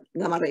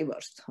gamma ray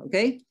burst,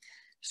 okay?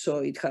 So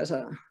it has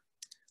a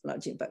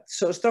large impact.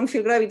 So strong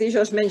field gravity is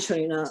just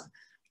mentioning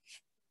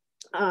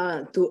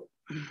to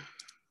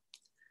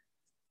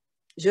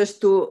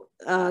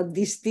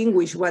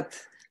distinguish what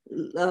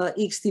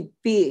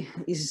eXTP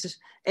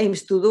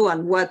aims to do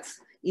and what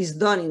is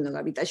done in the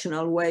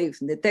gravitational wave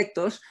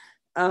detectors.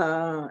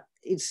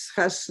 It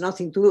has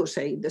nothing to do,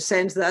 say, in the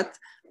sense that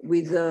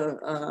with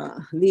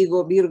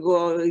LIGO,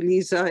 Virgo,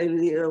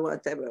 ELISA,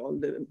 whatever, all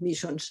the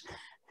missions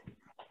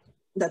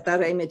that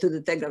are aimed to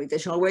detect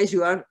gravitational waves,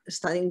 you are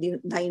studying the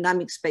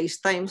dynamic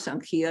spacetimes,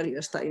 and here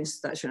you're studying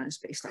stationary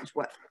spacetimes.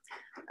 Well,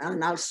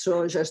 and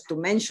also just to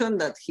mention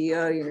that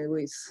here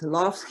with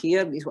LOFT,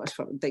 here, this was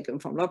taken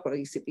from LOFT, but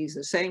eXTP is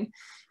the same.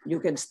 You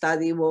can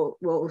study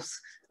both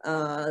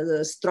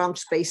the strong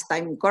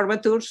spacetime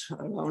curvatures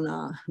around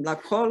a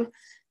black hole,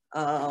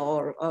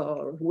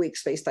 or weak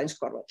spacetime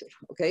curvature,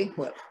 okay?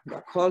 Well,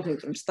 black holes,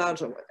 neutron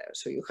stars, or whatever.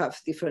 So you have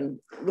different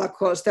black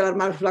holes, stellar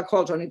mass black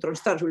holes or neutron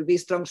stars will be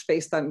strong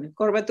spacetime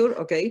curvature,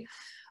 okay?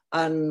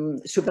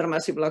 And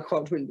supermassive black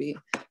holes will be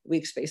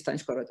weak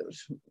spacetime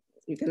curvatures.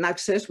 You can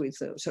access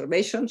with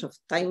observations of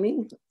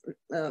timing,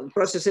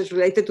 processes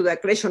related to the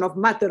accretion of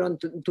matter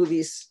onto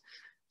these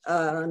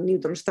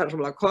neutron stars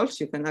black holes.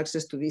 You can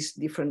access to these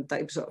different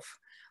types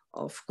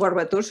of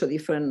curvatures, so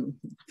different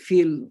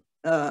field,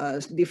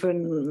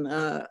 different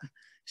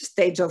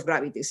states of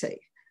gravity, say.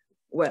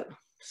 Well,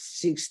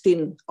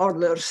 16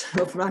 orders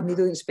of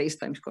magnitude in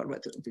space-time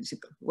curvature in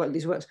principle. Well,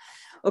 this was,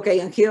 okay,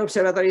 and here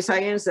observatory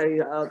science, there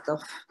is a lot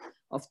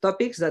of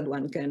topics that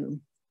one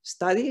can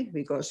study,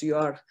 because you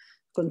are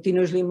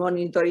continuously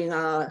monitoring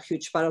a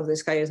huge part of the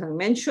sky, as I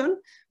mentioned,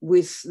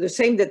 with the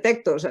same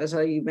detectors as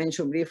I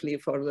mentioned briefly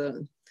for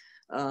the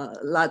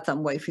LATAM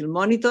wide field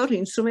monitor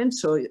instrument.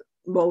 So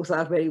both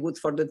are very good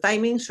for the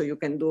timing, so you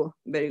can do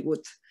very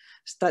good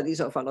studies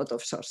of a lot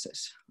of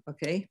sources,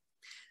 okay?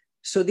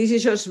 So this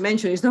is just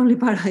mentioned, it's the only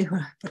part I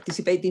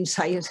participate in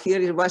science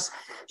here. It was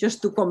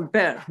just to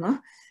compare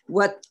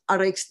what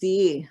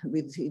RXTE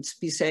with its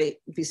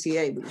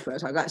PCA, which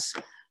was a gas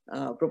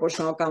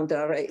proportional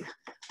counter array.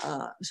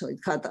 So it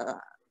had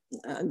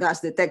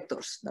gas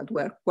detectors that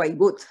were quite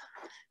good.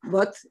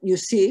 But you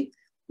see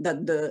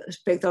that the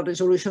spectral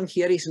resolution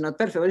here is not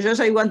perfect. But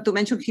just I want to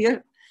mention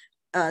here,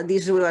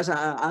 this was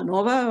a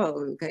nova,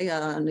 okay,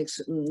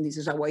 this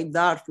is a white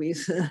dwarf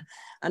with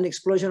an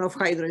explosion of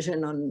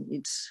hydrogen on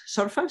its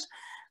surface.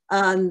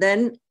 And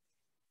then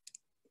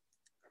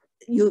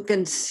you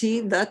can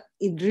see that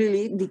it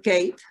really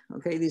decayed,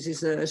 okay, this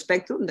is the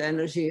spectrum, the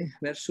energy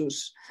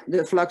versus,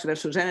 the flux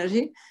versus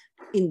energy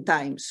in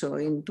time. So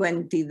in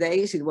 20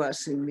 days, it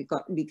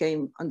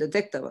became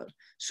undetectable.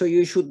 So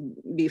you should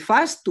be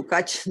fast to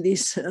catch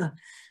this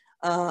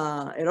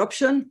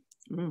eruption.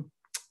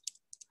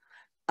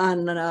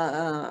 And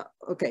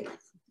okay,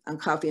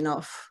 and have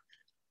enough.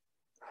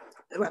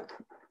 Well,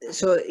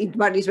 so it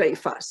varies very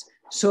fast.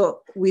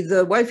 So with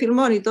the wide field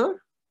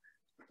monitor,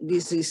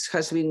 this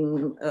has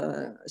been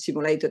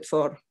simulated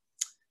for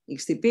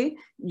eXTP,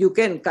 you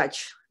can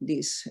catch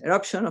this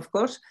eruption, of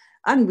course.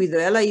 And with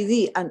the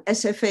LID and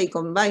SFA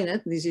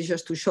combined, this is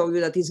just to show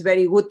you that it's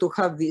very good to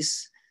have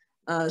this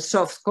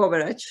soft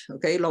coverage,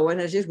 okay, low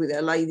energies. With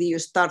the LID, you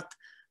start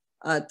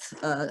at,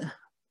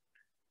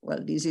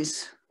 well, this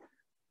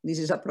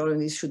is a problem.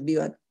 This should be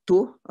at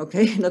 2,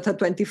 okay, not at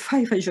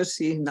 25. I just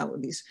see now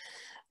this.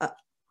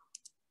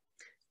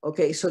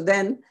 Okay, so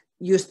then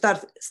you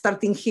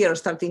starting here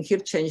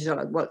changes a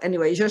lot. Well,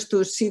 anyway, just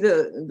to see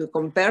the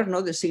compare,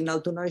 no, the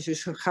signal to noise you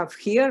should have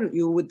here,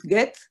 you would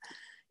get,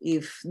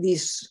 if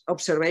this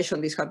observation,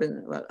 this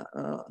happened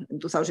in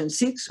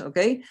 2006,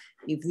 okay,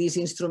 if this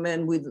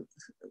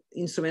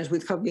instruments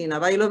would have been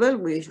available,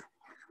 we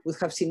would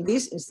have seen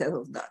this instead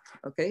of that,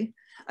 okay?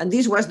 And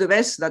this was the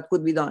best that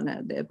could be done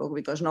at the epoch,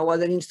 because no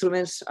other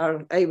instruments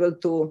were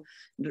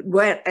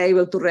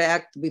able to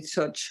react with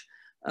such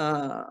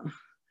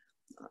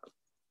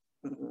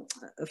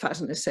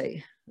fastness,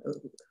 say.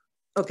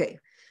 Okay,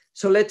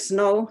 so let's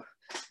now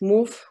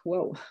move,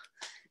 well,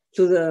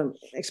 to the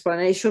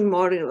explanation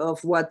more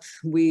of what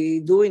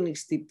we do in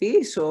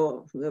eXTP,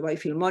 so the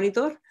bifield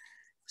monitor.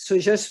 So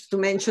just to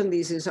mention,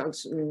 this is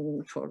also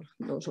for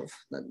those of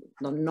that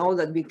don't know,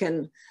 that we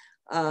can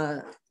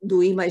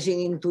do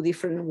imaging in 2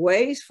 different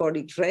ways for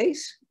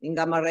X-rays. In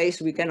gamma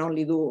rays, we cannot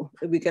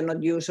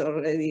use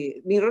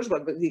already mirrors,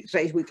 but with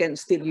X-rays we can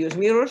still use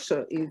mirrors.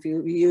 So if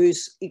you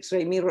use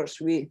X-ray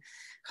mirrors, we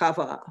have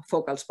a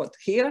focal spot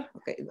here.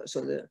 Okay, so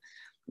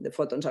the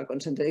photons are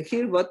concentrated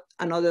here, but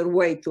another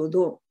way to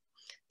do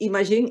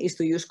imaging is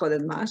to use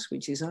coded mask,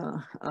 which is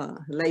a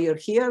layer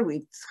here,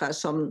 which has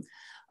some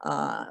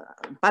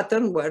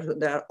pattern where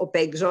there are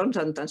opaque zones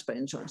and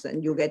transparent zones.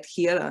 Then you get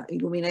here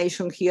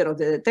illumination here of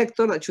the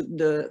detector,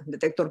 the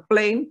detector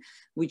plane,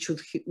 which should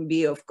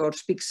be, of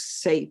course,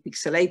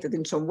 pixelated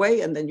in some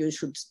way. And then you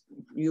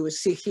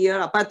see here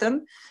a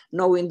pattern.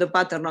 Knowing the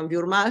pattern of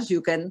your mask,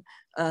 you can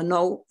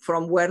know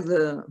from where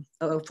the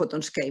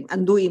photons came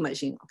and do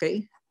imaging,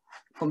 okay?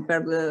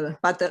 Compare the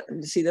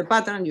pattern, see the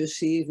pattern, you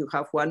see if you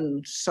have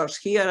one source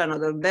here,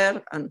 another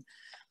there, and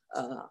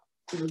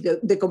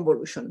the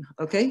convolution,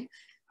 okay?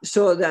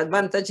 So the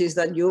advantage is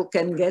that you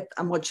can get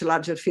a much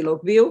larger field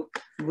of view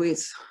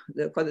with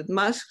the coded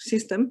mask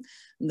system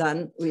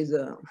than with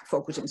the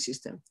focusing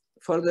system.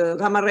 For the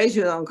gamma rays,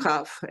 you don't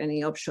have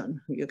any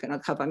option. You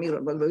cannot have a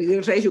mirror, but with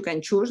the rays you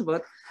can choose.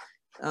 But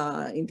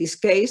in this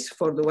case,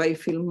 for the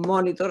bifield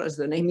monitor, as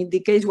the name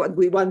indicates, what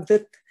we want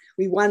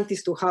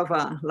is to have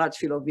a large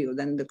field of view.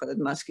 Then the coded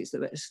mask is the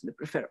best, the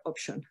preferred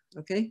option,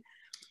 okay?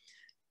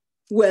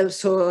 Well,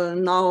 so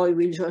now I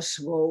will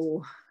just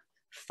go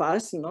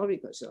fast,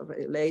 because it's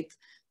very late,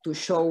 to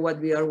show what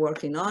we are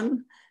working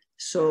on.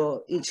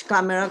 So each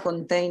camera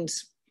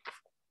contains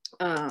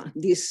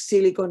this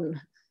silicon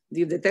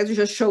deep detector.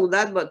 Just show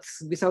that, but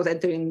without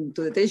entering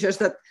into the details, just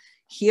that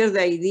here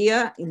the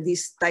idea in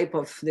this type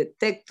of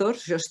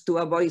detectors, just to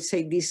avoid,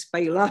 say, this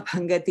pile up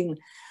and getting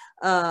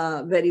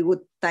very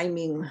good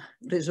timing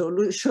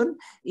resolution,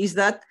 is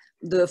that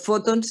the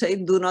photons, say,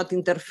 do not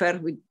interfere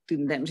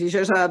between them. It's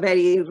just a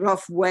very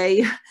rough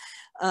way,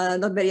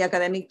 not very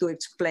academic to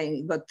explain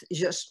it, but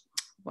just,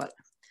 well,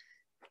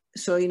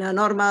 so in a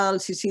normal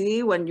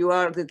CCD, when you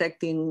are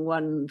detecting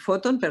one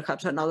photon,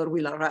 perhaps another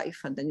will arrive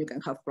and then you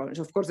can have problems.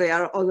 Of course, there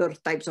are other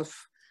types of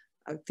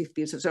active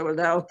pieces. So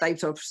there are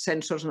types of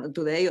sensors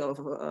today,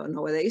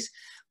 nowadays,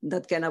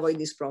 that can avoid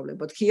this problem.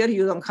 But here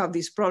you don't have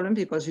this problem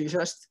because you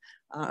just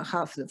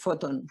have the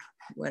photon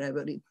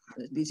wherever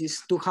this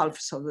is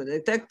 2/2 of the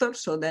detector.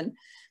 So then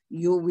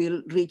you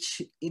will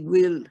reach,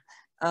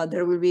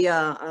 there will be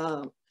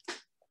a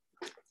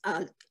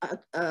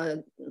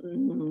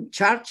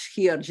charge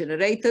here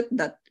generated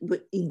that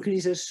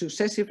increases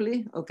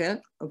successively, okay,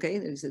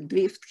 there is a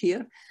drift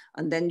here,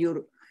 and then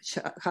you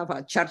have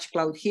a charge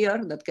cloud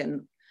here that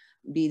can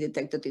be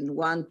detected in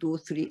 1, 2,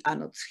 3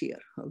 anodes here,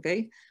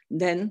 okay?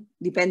 Then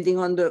depending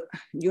on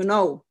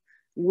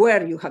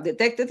where you have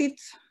detected it,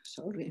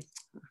 sorry.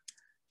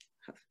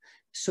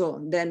 So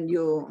then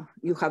you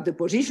have the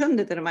position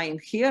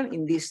determined here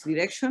in this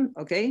direction,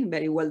 okay,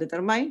 very well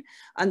determined,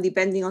 and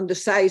depending on the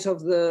size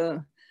of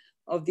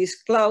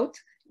this cloud,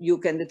 you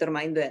can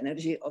determine the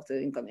energy of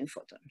the incoming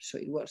photon. So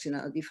it works in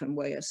a different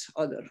way as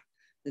other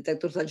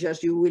detectors that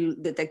just you will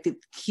detect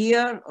it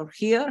here or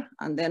here,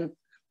 and then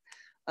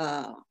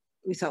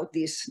without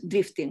this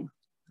drifting.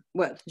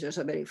 Well, just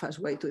a very fast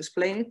way to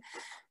explain it.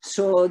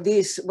 So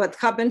what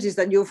happens is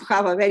that you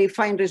have a very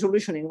fine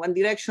resolution in one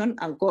direction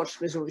and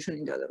coarse resolution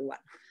in the other one.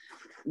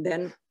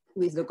 Then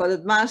with the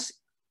coded mask,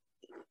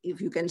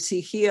 if you can see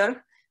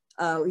here,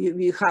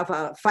 you have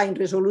a fine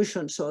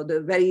resolution. So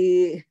the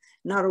very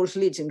narrow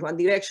slits in one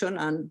direction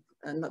and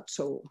not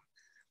so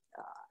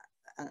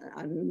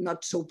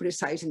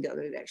precise in the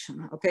other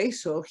direction. Okay,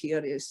 so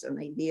here is an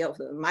idea of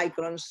the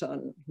microns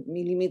and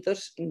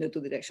millimeters in the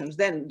 2 directions.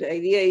 Then the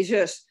idea is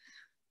just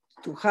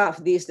to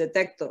have these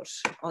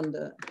detectors on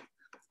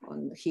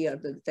here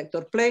the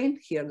detector plane,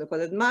 here the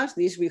coded mask.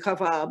 This we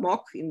have a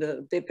mock in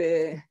the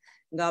Pepe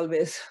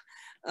Galvez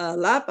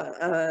lab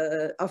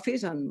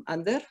office and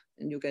under,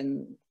 and you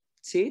can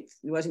see it?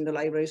 It was in the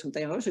library some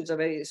time ago, so it's a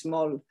very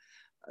small,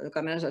 the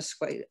cameras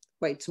are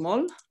quite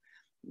small,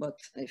 but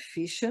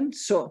efficient.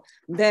 So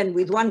then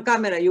with one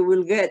camera, you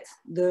will get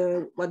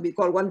the, what we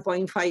call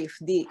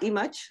 1.5D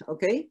image,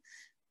 okay?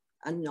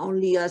 And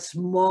only a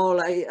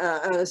small,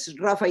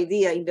 rough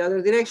idea in the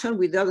other direction.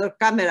 With the other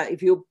camera,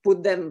 if you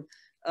put them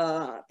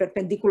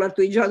perpendicular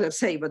to each other,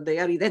 say, but they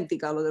are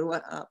identical,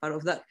 other part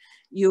of that,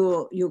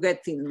 you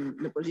get in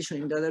the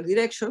position in the other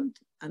direction,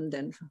 and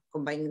then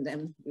combining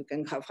them, you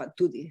can have a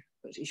 2D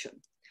position.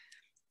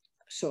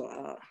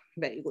 So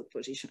very good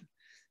position.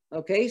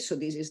 Okay, so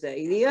this is the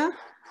idea.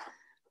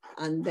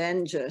 And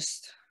then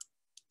just,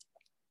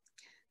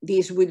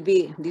 this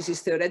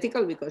is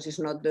theoretical because it's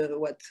not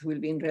what will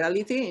be in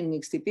reality in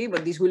eXTP,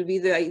 but this will be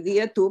the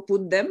idea to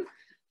put them.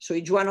 So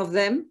each one of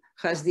them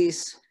has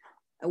this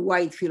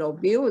wide field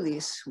of view,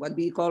 this what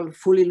we call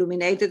fully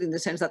illuminated, in the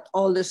sense that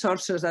all the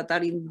sources that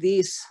are in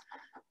this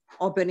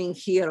opening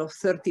here of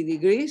 30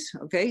 degrees,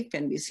 okay,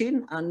 can be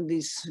seen. And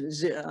this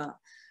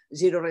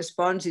zero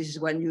response is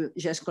when you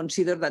just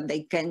consider that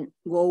they can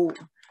go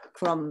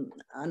from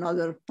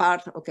another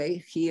part,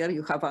 okay, here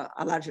you have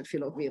a larger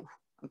field of view,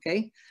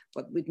 okay,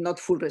 but with not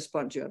full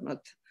response, you're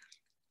not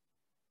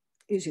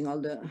using all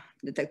the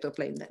detector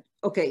plane then.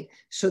 Okay,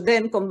 so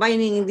then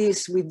combining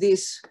this with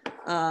this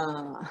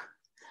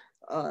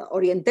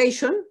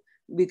orientation,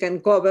 we can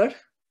cover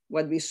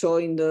what we saw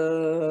in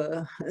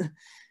the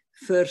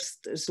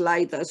first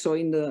slide, so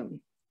in the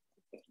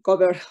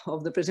cover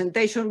of the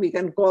presentation, we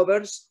can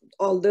cover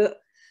all the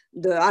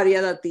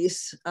area that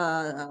is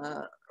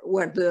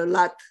where the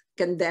LAT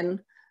can then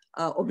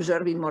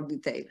observe in more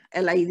detail,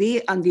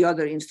 LID and the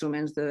other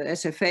instruments, the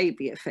SFA,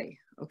 PFA,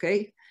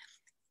 okay?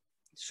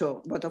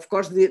 So, but of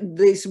course,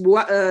 these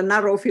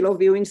narrow field of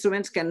view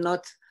instruments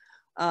cannot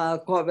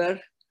cover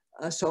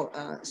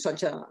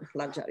such a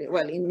large area.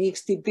 Well, in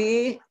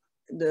eXTP,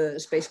 the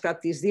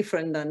spacecraft is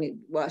different than it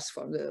was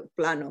for the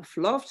plan of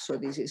LOFT. So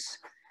this is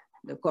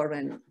the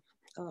current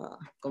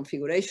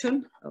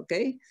configuration,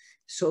 okay?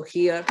 So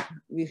here,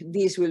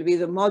 these will be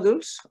the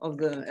modules of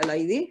the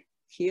LID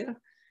here.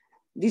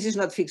 This is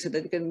not fixed,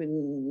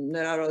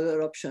 there are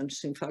other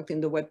options. In fact, in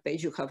the web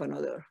page, you have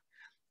another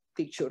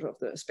picture of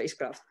the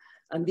spacecraft.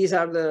 And these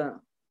are the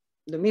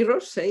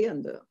mirrors, say,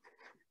 and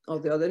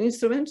of the other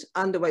instruments,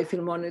 and the wide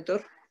field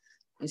monitor,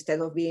 instead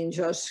of being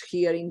just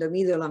here in the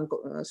middle, and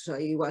as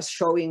I was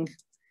showing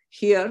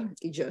here,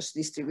 it just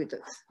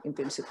distributed in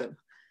principle.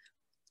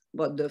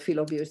 But the field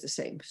of view is the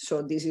same.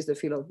 So this is the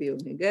field of view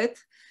we get.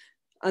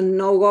 And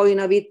now going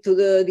a bit to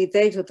the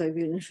details, that I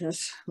will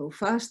just go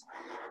fast.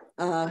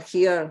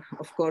 Here,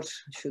 of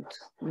course, should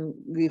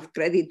give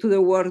credit to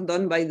the work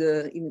done by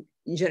the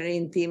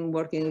engineering team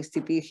working in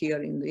eXTP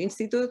here in the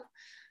Institute,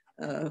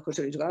 José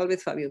Luis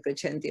Galvez, Fabio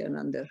Crescenti, and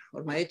Ander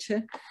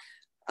Ormaeche.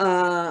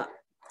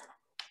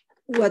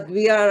 What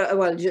we are,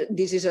 well,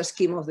 this is a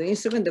scheme of the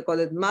instrument, the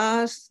coded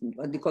mask,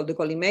 what we call the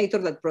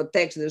collimator, that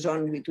protects the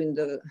zone between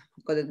the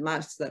coded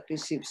mask that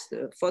receives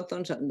the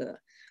photons and the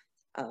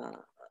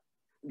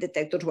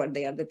detectors where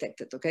they are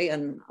detected, okay?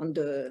 And on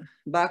the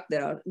back,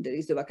 there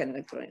is the backend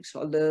electronics.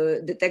 All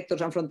the detectors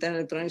and front-end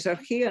electronics are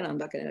here, and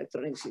backend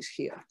electronics is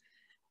here,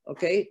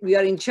 okay? We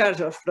are in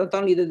charge of not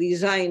only the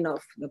design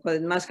of the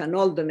coded mask and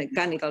all the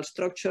mechanical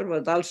structure,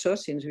 but also,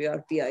 since we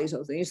are PIs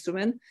of the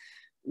instrument,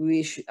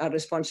 we are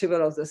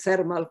responsible of the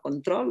thermal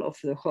control of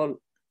the whole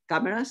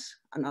cameras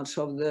and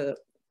also of the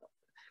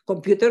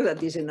computer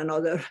that is in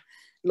another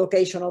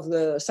location of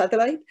the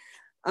satellite.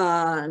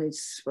 And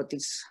it's what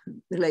is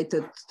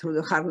related to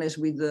the harness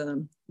with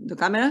the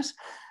cameras,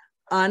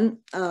 and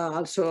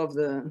also of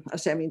the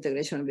assembly,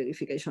 integration, and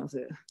verification of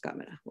the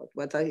camera.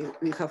 What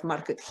we have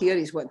marked here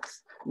is what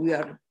we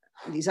are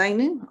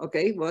designing,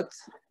 okay, but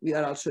we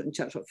are also in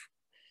charge of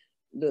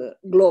the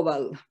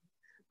global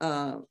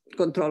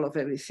control of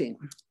everything.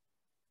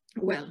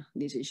 Well,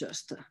 this is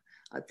just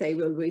a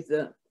table with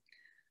the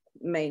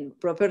main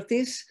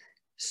properties.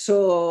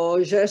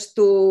 So just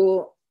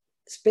to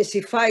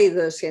specify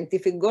the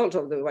scientific goals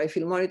of the wide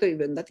field monitor,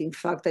 even that in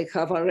fact I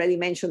have already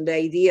mentioned the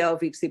idea of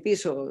eXTP,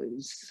 so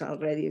it's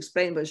already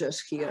explained, but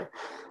just here,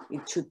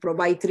 it should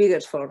provide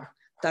triggers for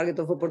target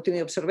of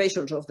opportunity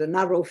observations of the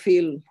narrow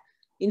field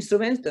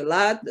instruments, the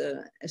LAT,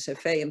 the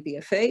SFA and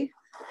PFA.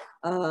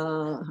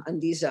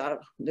 And these are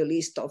the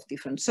list of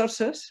different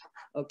sources,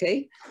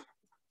 okay?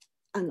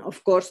 And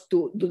of course,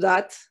 to do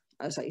that,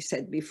 as I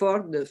said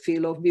before, the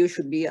field of view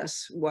should be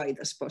as wide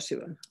as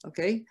possible,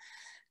 okay?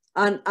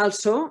 And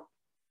also,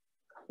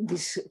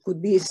 this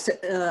could be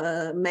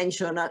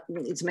mentioned,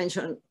 it's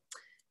mentioned,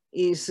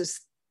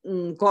 is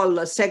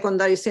called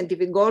secondary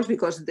scientific goals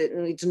because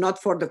it's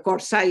not for the core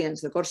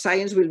science. The core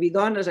science will be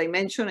done, as I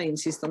mentioned, I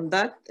insist on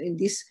that, in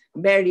these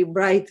very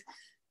bright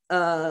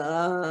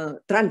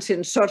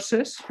transient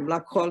sources,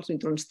 black holes,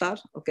 neutron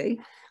stars, okay,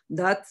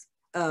 that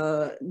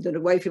the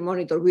wide field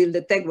monitor will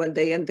detect when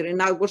they enter in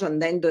outwards,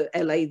 and then the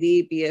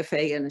LID,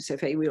 PFA, and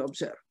SFA will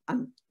observe.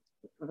 And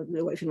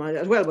the wide field monitor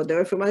as well, but the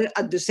wide field monitor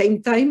at the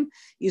same time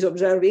is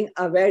observing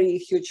a very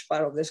huge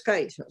part of the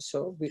sky.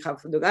 So we have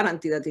the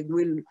guarantee that it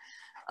will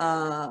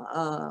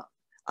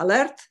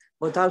alert,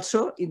 but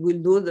also it will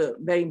do the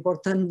very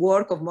important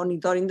work of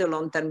monitoring the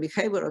long-term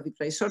behavior of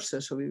X-ray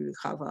sources. So we will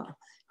have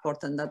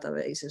important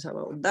databases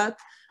about that,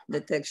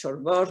 detect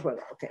short bursts, well,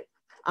 okay.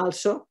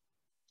 Also,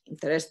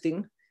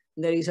 interesting,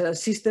 there is a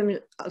system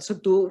also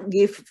to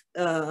give,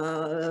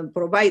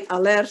 provide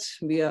alerts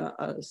via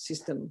a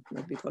system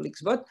that we call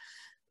XBot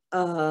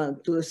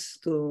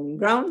to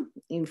ground.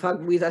 In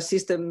fact, with a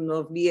system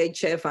of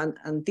VHF and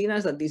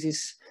antennas that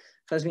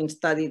has been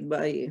studied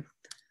by,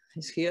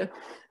 is here,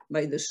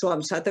 by the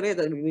SOAM satellite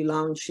that will be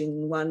launched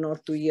in 1 or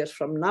 2 years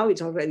from now.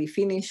 It's already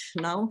finished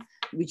now,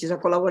 which is a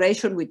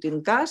collaboration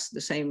between CAS,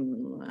 the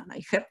same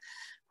I have,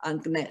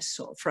 and CNES,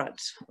 so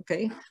France,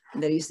 okay?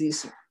 There is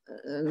this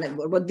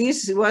network, but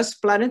this was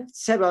planned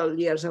several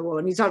years ago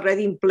and it's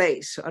already in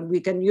place and we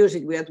can use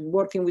it. We are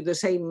working with the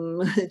same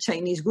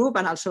Chinese group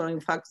and also in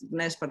fact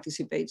CNES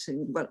participates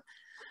in, well,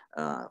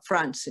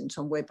 France in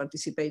some way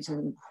participates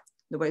in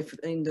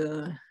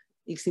the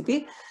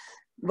eXTP.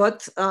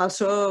 But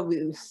also,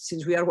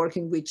 since we are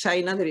working with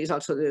China, there is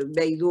also the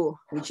Beidou,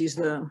 which is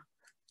the,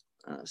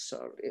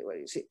 sorry,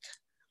 where is it?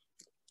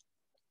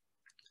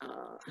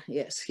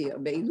 Yes, here,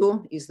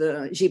 Beidou is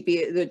the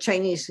GPS, the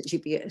Chinese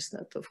GPS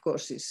that of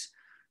course is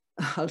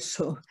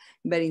also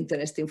very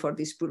interesting for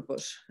this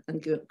purpose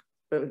and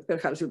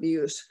perhaps will be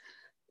used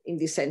in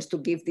this sense to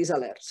give these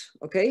alerts,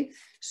 okay?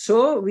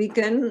 So we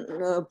can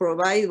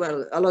provide,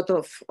 well, a lot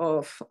of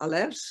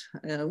alerts,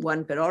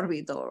 1 per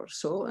orbit or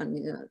so,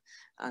 and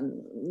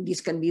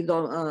this can be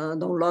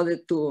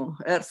downloaded to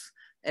Earth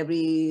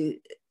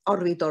every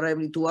orbit or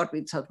every 2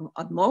 orbits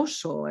at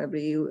most, so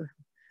every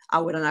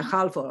hour and a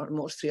half or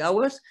almost 3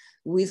 hours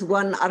with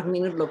 1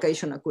 arc-minute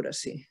location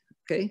accuracy,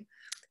 okay?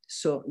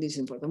 So this is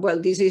important.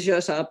 Well, this is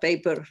just a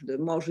paper, the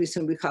most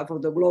recent we have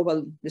of the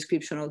global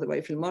description of the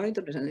wave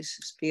monitor, and this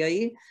is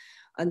PIE.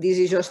 And this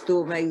is just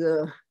to make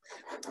the,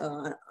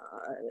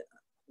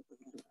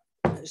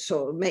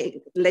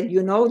 let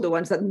you know, the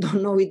ones that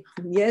don't know it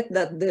yet,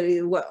 that there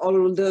is,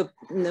 all the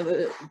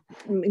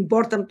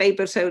important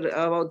papers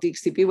about the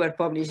eXTP were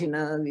published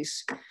in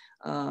this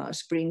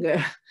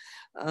Springer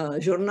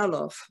journal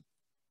of,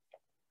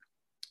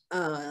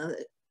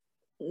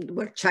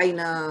 where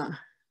China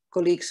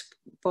colleagues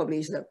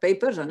publish their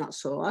papers and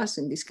also us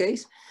in this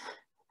case.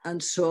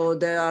 And so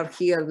there are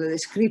here the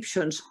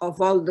descriptions of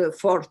all the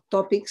 4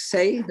 topics,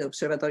 say, the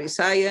observatory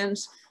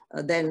science,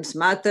 dense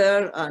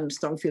matter, and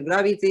strong field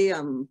gravity,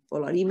 and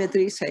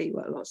polarimetry, say,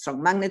 well,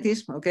 strong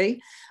magnetism, okay?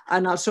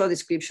 And also a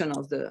description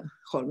of the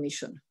whole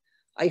mission.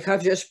 I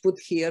have just put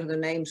here the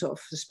names of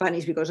the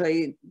Spanish because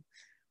I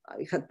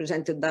had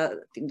presented that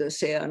in the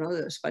SEA, no?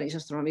 The Spanish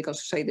Astronomical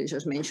Society,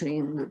 just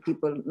mentioning the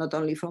people not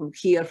only from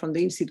here, from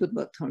the Institute,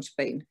 but from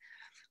Spain.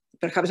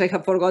 Perhaps I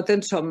have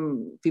forgotten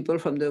some people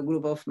from the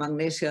group of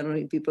Magnesia,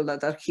 people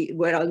that are here,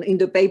 were in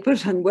the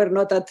papers and were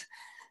not at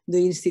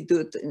the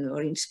Institute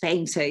or in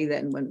Spain, say,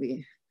 then when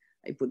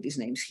I put these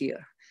names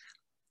here.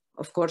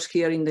 Of course,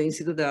 here in the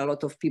Institute, there are a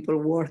lot of people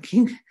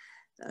working,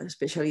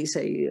 especially,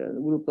 say, a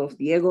group of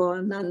Diego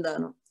and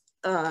Nanda,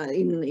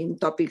 in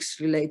topics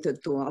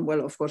related to,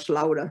 well, of course,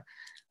 Laura,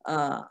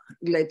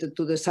 related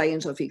to the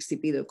science of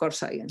eXTP, the core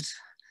science.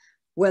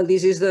 Well,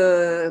 this is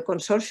the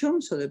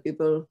consortium, so the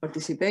people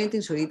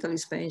participating, so Italy,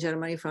 Spain,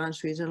 Germany, France,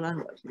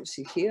 Switzerland, well, you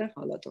see here,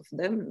 a lot of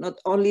them. Not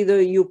only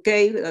the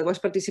UK that was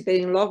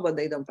participating in LOG, but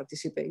they don't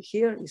participate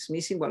here. It's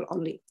missing, well,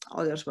 only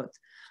others, but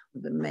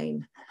the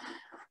main.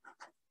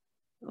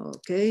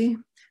 Okay,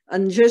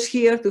 and just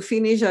here to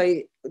finish,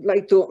 I would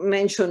like to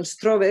mention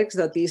Strobex,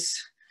 that is,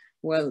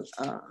 well,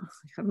 I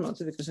have not,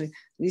 because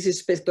this is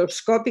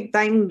spectroscopic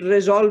time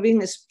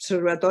resolving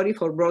observatory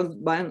for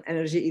broadband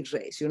energy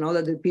X-rays. You know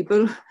that the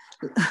people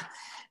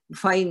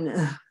find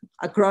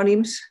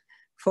acronyms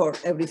for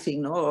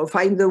everything, no? Or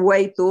find the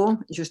way to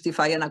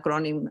justify an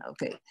acronym,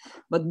 okay.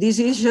 But this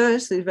is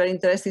just very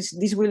interesting.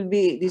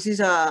 This is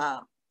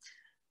a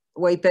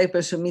white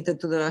paper submitted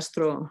to the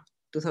Astro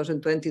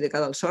 2020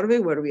 Decadal Survey,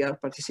 where we are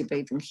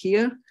participating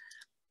here.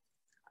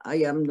 I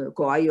am the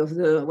co-I of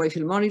the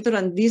Wayfield Monitor,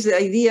 and this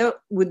idea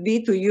would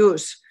be to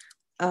use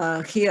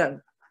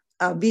here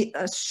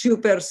a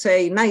super,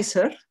 say,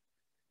 NICER,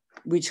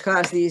 which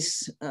has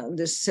this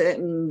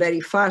very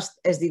fast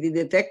SDD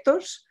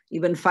detectors,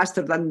 even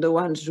faster than the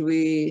ones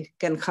we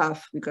can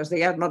have, because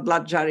they are not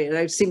large area,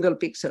 they're single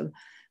pixel.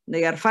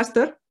 They are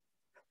faster,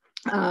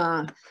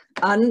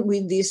 and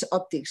with this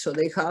optics, so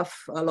they have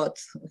a lot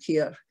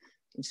here.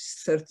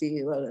 It's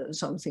 30, well,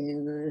 something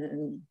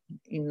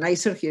in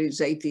NICER, here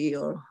it's 80,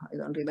 or I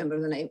don't remember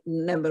the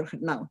number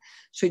now.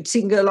 So it's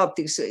single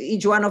optics.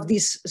 Each one of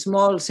these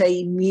small,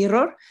 say,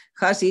 mirror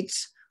has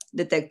its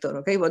detector,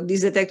 okay? But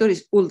this detector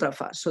is ultra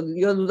fast. So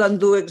you don't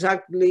do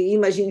exactly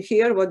imaging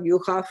here, but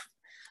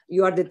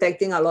you are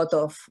detecting a lot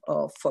of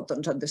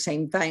photons at the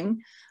same time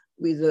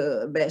with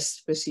the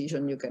best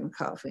precision you can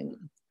have in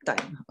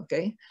time,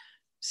 okay?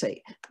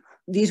 Say,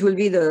 this will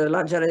be the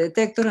large area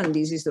detector, and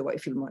this is the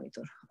Wayfield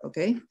Monitor,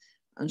 okay?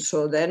 And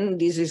so then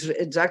this is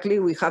exactly,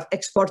 we have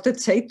exported,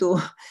 say, to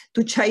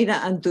China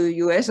and to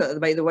US.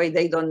 By the way,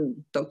 they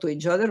don't talk to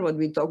each other, but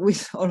we talk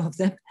with all of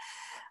them.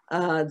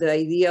 the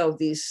idea of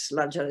this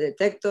larger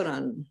detector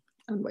and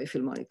wide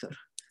field monitor.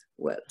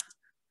 Well,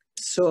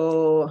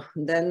 so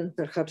then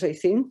perhaps I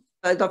think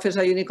it offers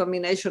a unique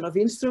combination of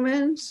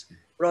instruments,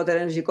 broad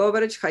energy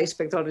coverage, high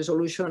spectral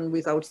resolution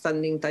with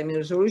outstanding timing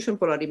resolution,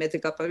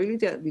 polarimetric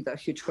capability, with a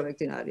huge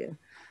collecting area.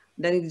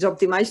 Then it is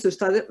optimized to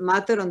study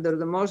matter under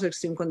the most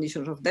extreme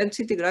conditions of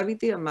density,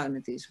 gravity, and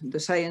magnetism. The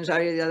science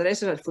area it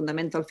addresses as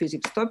fundamental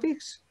physics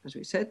topics, as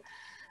we said,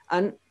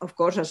 and of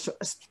course, as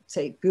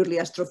say, purely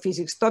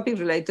astrophysics topics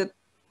related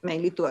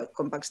mainly to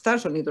compact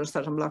stars or neutron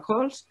stars and black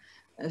holes,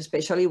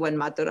 especially when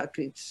matter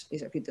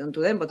is accreted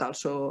onto them, but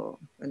also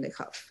when they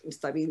have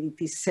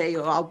instability, say,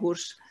 or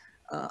outbursts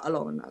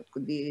alone. It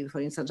could be,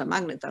 for instance, a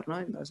magnetar, no?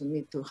 It doesn't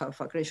need to have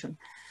accretion.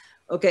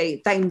 Okay,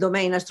 time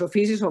domain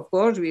astrophysics, of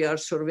course, we are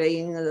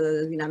surveying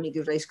the dynamic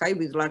ray sky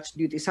with large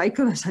duty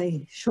cycle, as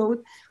I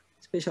showed,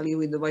 especially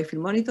with the wide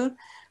field monitor.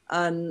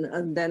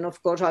 And then,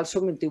 of course,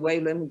 also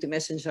multi-wavelength,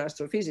 multi-messenger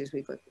astrophysics,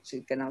 because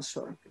it can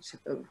also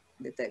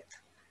detect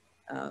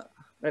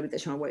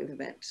gravitational wave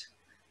events.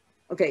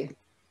 Okay,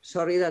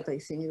 sorry that I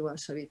think it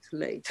was a bit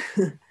late.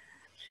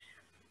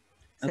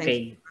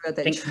 Okay,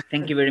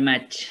 thank you very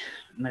much,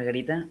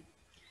 Margarita.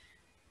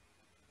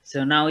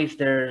 So now if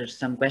there's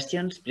some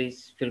questions,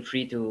 please feel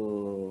free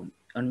to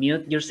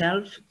unmute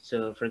yourself.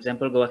 So for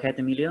example, go ahead,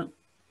 Emilio.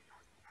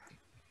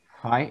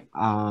 Hi.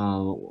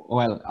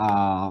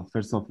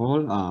 First of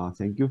all,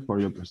 thank you for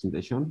your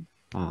presentation,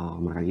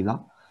 Margarita.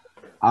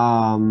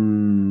 I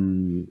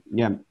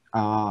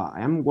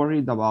am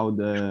worried about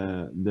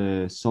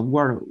the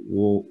software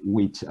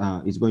which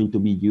is going to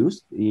be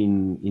used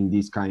in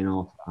this kind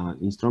of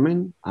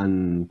instrument,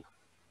 and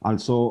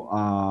also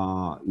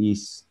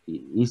is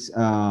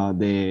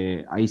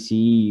the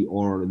ICE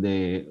or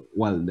the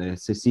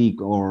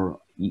CSIC or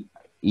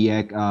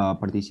IEC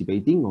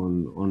participating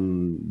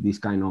on this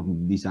kind of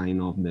design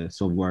of the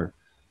software?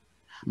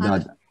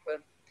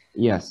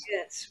 Yes.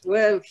 Yes.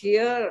 Well,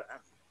 here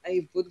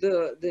I put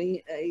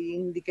I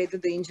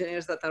indicated the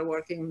engineers that are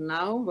working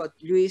now, but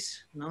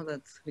Luis,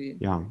 that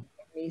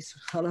is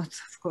a lot,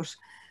 of course,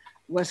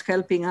 was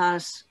helping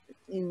us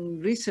in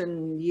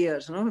recent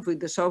years, with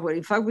the software.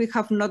 In fact, we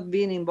have not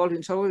been involved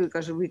in software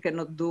because we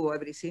cannot do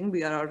everything.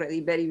 We are already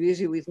very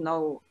busy with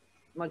no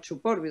much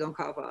support. We don't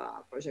have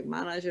a project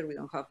manager. We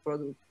don't have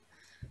product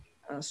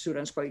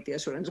assurance, quality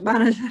assurance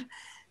manager.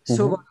 Mm-hmm.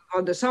 So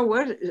on the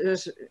software,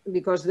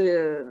 because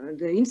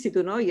the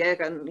institute, IEC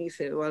and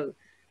ICE,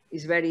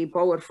 is very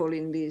powerful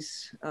in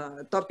this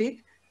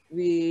topic,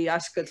 we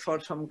asked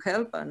for some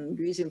help, and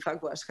Luis, in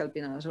fact, was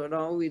helping us. So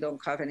now we don't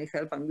have any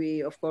help, and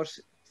we, of course,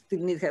 still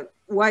need help.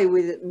 Why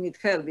we need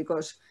help?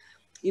 Because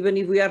even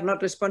if we are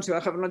not responsible,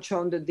 I have not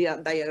shown the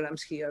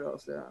diagrams here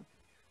of the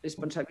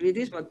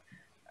responsibilities, but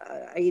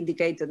I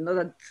indicated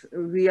that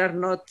we are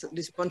not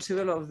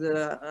responsible of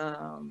the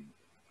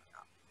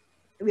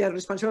we are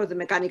responsible for the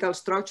mechanical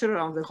structure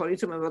of the whole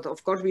instrument, but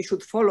of course we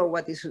should follow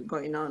what is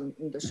going on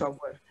in the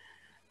software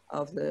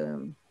of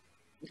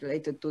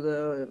related to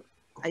the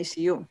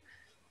ICU,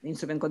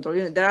 instrument control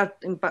unit. There are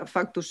in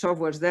fact two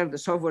softwares there,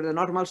 the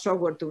normal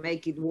software to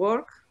make it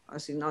work,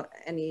 as in not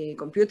any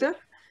computer,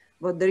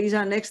 but there is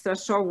an extra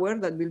software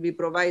that will be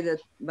provided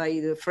by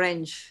the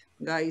French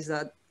guys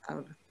that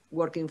are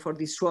working for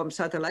this SWAM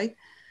satellite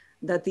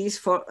that is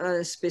for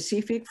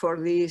specific for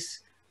this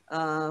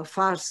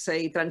fast,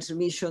 say,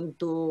 transmission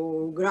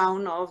to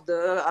ground of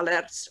the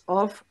alerts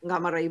of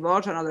gamma ray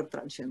bursts and other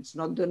transients,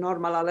 not the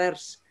normal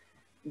alerts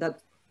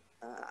that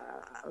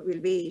will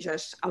be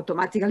just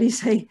automatically,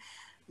 say,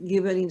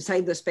 given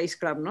inside the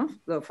spacecraft,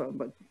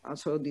 but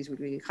also this will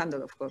be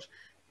handled, of course.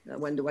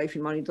 When the Wi-Fi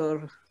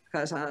monitor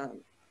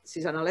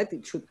sees an alert,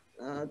 it should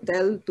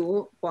tell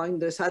to point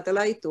the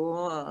satellite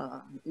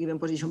to given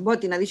position.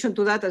 But in addition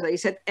to that, as I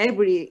said,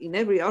 in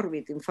every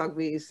orbit, in fact,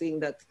 we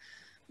think that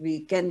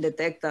we can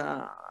detect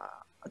a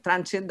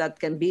transient that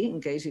can be,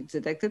 in case it's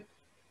detected,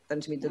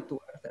 transmitted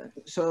to Earth.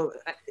 So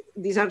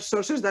these are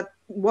sources that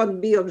won't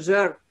be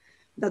observed,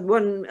 that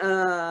won't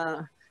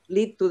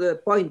lead to the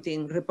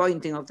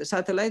repointing of the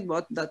satellite,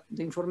 but that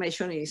the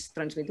information is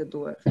transmitted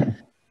to Earth.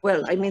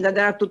 Well, I mean that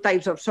there are two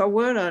types of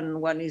software,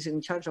 and one is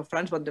in charge of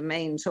France, but the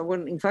main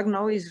software, in fact,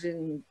 now is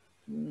will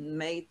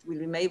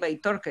be made by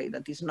Turkey.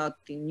 That is not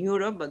in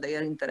Europe, but they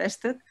are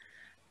interested.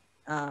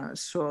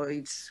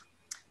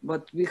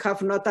 But we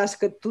have not asked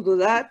to do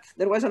that.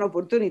 There was an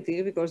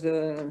opportunity because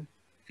the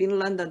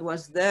Finland that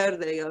was there,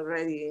 they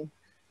already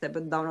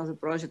stepped down of the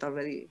project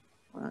already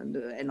at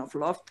the end of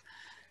loft.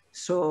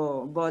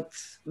 So, but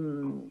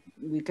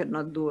we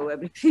cannot do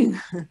everything.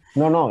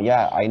 No,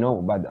 yeah, I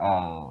know. But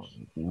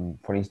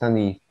for instance,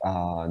 if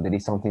there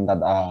is something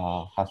that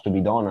has to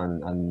be done,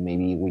 and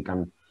maybe we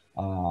can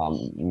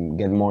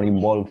get more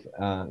involved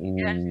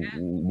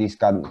in this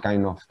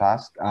kind of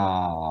task,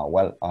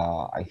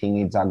 I think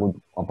it's a good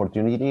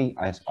opportunity,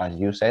 as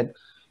you said,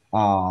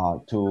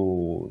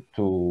 to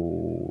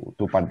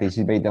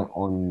participate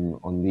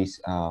on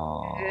this.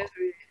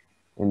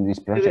 In these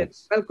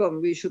projects.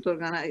 Welcome. We should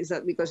organize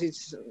that because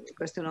it's a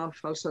question of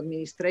also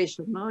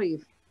administration,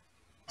 If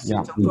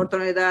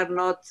unfortunately there are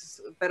not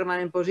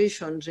permanent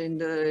positions in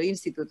the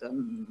institute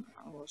and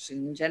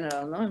in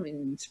general, no? I mean,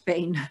 in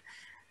Spain,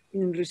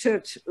 in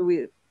research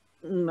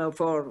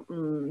for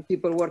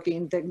people working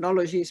in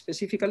technology,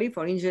 specifically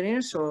for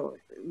engineers. So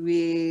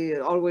we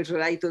always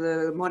rely to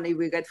the money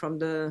we get from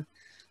the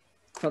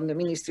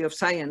Ministry of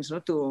Science, no,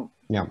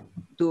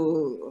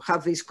 to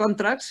have these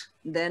contracts.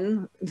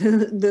 Then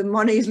the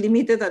money is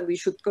limited, and we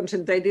should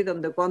concentrate it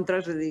on the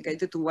contracts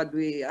dedicated to what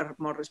we are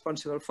more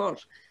responsible for.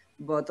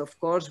 But of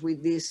course,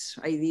 with this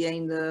idea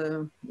in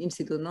the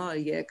institute, no,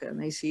 IEC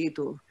and ICE,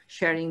 to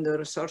sharing the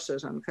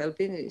resources and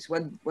helping is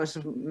what was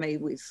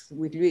made with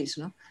Luis,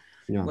 no?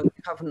 Yeah. But we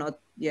have not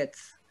yet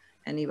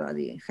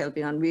anybody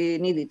helping, and we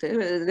need it.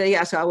 They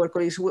ask our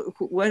colleagues,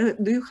 where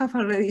do you have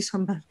already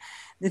somebody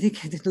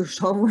dedicated to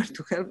software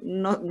to help?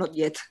 Not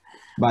yet.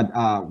 But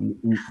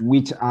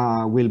which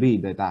will be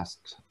the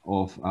tasks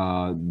of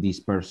this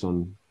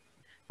person?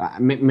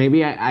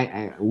 Maybe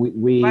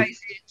we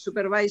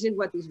supervising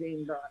what is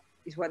being done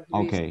is what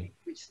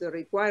which the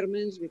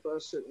requirements,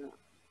 because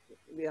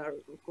we are,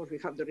 of course, we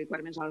have the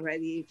requirements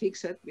already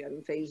fixed. We are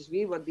in phase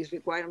B, but these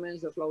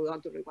requirements, the flow down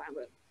to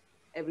requirement,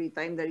 every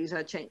time there is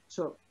a change.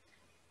 So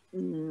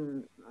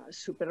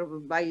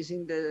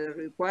supervising the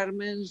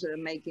requirements,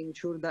 making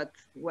sure that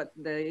what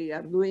they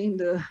are doing,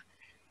 the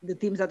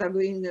teams that are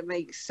doing it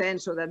make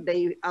sense, so that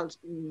they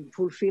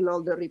fulfill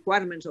all the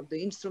requirements of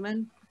the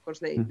instrument. Of course,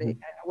 they are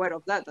aware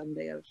of that, and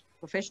they are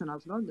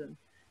professionals, no?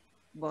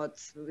 But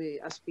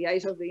as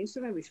PIs of the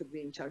instrument, we should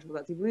be in charge of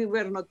that. If we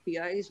were not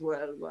PIs,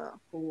 we're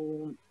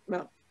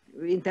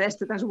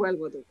interested as well,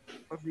 but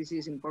of course this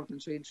is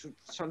important. So it's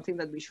something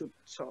that we should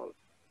solve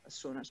as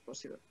soon as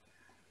possible.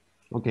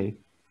 Okay,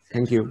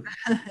 thank you.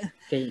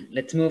 Okay,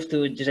 let's move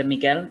to Josep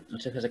Miquel,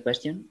 also has a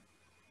question.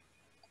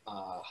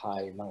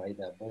 Hi,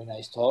 Margarita, very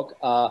nice talk.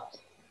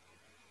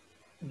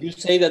 You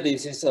say that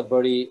this is a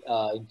very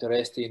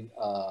interesting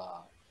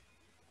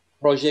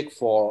project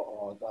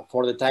for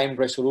the time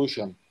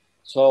resolution.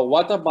 So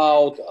what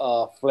about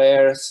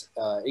flares,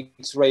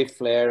 X-ray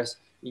flares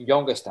in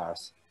young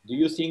stars? Do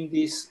you think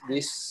this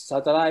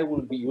satellite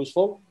will be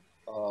useful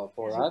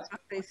for that?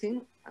 I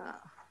think,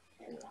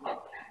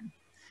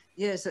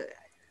 yes,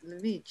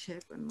 let me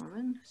check one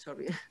moment,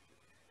 sorry.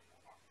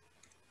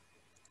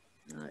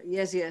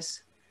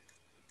 Yes.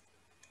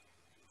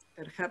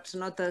 Perhaps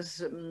not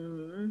as,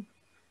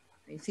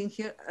 I think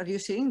here, are you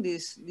seeing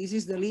this? This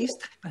is the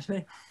list.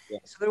 Yeah.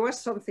 So there was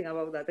something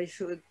about that. I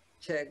should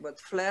check, but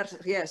flares,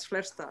 yes,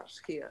 flare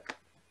stars here.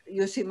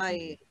 You see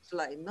my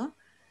slide, no?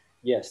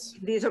 Yes.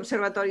 In this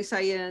observatory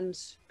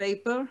science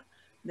paper,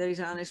 there is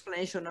an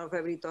explanation of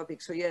every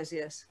topic. So yes,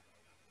 it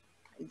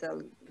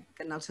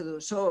can also do.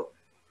 So,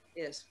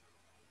 yes.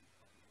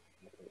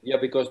 Yeah,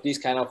 because these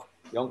kind of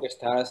young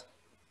stars,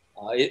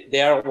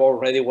 they are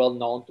already well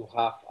known to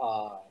have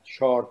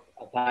short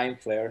time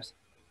flares.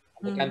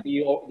 They can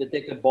be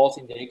detected both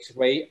in the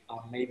X-ray and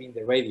maybe in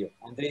the radio.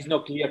 And there is no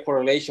clear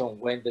correlation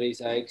when there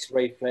is an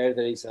X-ray flare,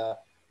 there is a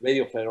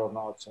radio flare or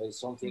not. So it's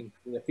something,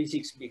 the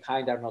physics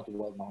behind are not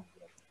well known.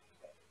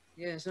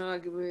 Yes, no,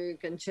 we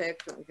can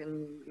check. We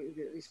can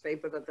give this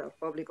paper that are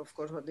public, of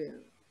course,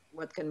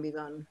 what can be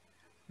done.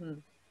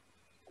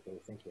 Okay,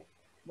 thank you.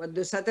 What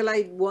the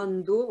satellite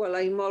won't do, well,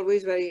 I'm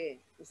always very,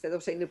 instead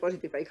of saying the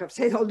positive, I have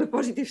said all the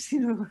positives,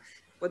 you know.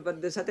 But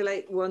what the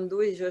satellite won't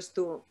do is just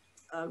to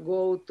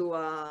go to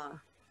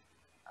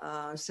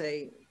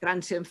say,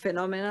 transient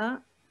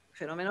phenomenon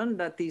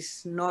that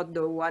is not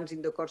the ones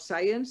in the core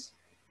science.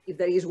 If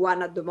there is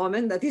one at the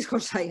moment, that is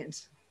core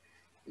science.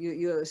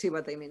 You see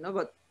what I mean, no?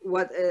 But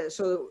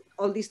so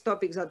all these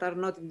topics that are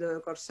not in the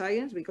core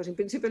science, because in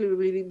principle it will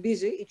be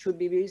busy, it should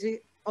be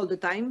busy all the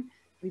time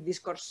with this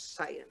core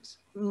science.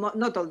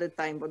 Not all the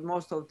time, but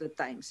most of the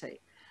time, say.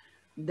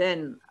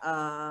 Then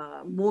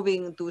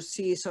moving to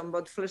see some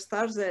flare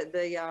stars,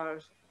 they are,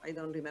 I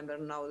don't remember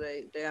now,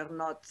 they are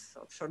not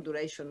of short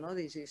duration, no?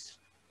 This is,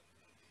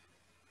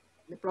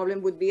 the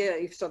problem would be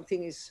if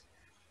something is,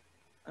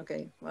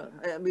 okay, well,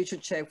 we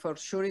should check for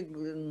sure.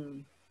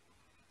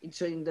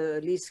 It's in the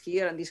list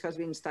here, and this has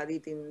been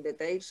studied in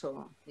detail,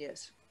 so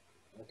yes.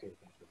 Okay,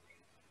 thank you.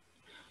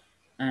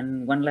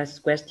 And one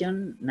last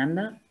question,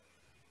 Nanda?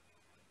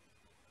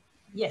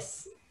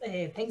 Yes,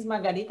 thanks,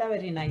 Margarita,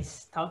 very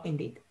nice talk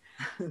indeed.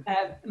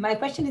 My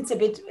question is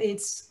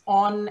it's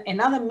on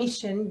another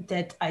mission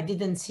that I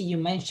didn't see you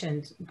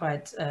mentioned,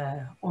 but,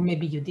 or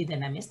maybe you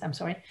didn't, I missed, I'm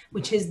sorry,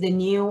 which is the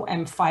new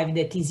M5,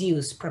 the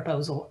Theseus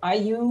proposal. Are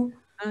you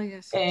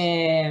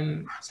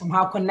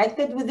somehow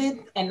connected with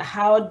it, and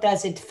how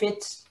does it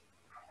fit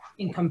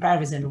in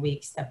comparison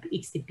with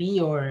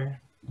eXTP or?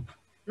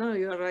 No,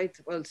 you're right.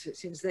 Well,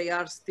 since they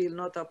are still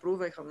not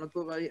approved, I have not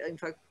approved. In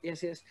fact,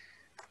 yes.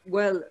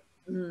 Well,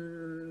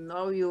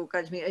 now you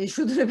catch me. I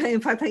should remember.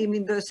 In fact, I'm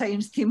in the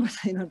science team, but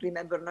I don't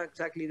remember not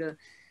exactly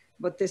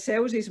But the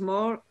Theseus is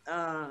more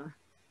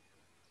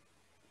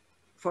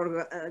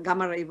for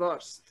gamma ray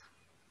burst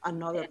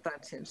and other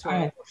transients. So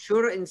for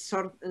sure, in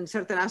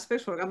certain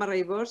aspects, for gamma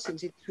ray burst,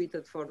 since it's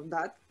suited for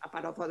that,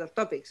 apart of other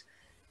topics,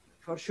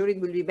 for sure it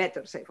will be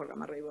better, say, for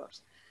gamma ray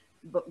burst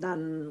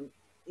than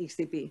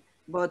eXTP.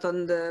 But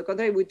on the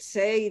contrary, I would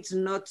say it's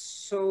not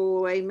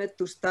so aimed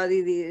to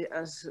study the,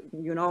 as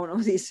you know,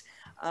 this.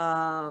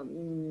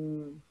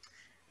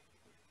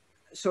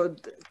 So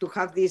to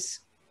have these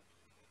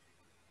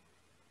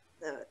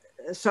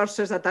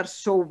sources that are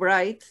so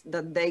bright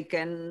that they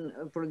can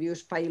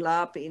produce pile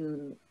up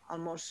in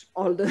almost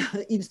all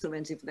the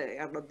instruments if they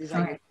are not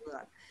designed to do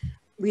that,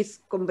 with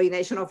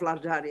combination of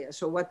large areas.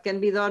 So what can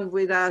be done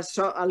with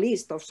a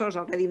list of sources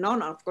already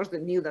known, of course, the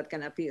new that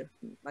can appear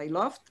by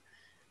Loft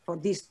for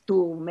these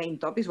two main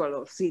topics, well,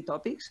 or three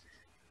topics,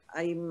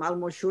 I'm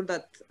almost sure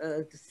that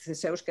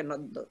Theseus cannot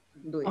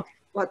do it.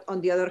 But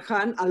on the other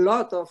hand, a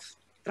lot of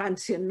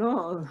transient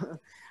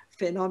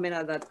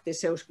phenomena that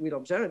Theseus will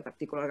observe, in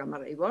particular gamma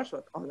ray bursts,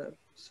 but other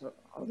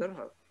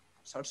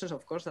sources,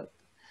 of course, that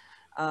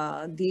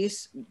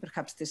this,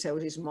 perhaps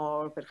Theseus is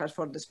more, perhaps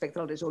for the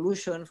spectral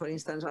resolution, for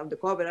instance, of the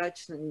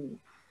coverage, and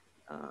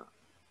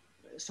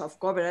soft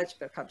coverage,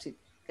 perhaps it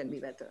can be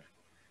better.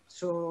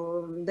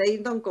 So they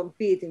don't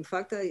compete. In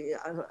fact,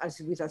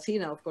 as with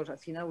Athena, of course,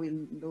 Athena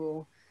will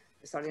do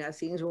extraordinary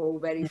things, go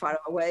very far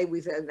away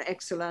with an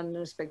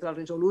excellent spectral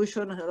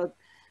resolution.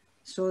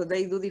 So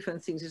they do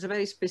different things. It's a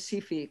very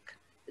specific,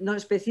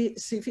 not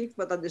specific,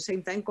 but at the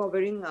same time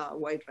covering a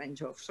wide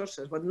range of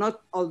sources, but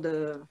not all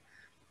the,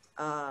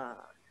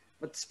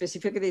 but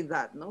specifically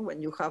that, no?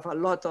 When you have a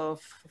lot of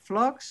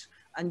flux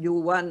and you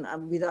want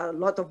with a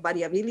lot of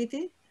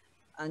variability,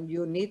 and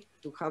you need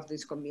to have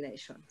this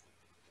combination.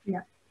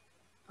 Yeah.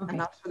 Okay.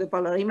 And also the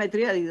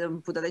polarimetry, I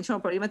didn't put attention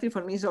on polarimetry.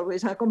 For me, it's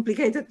always a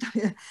complicated,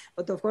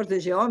 but of course the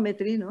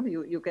geometry, no?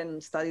 You can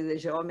study the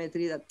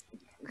geometry, that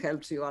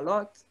helps you a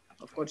lot.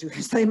 Of course, you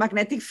can study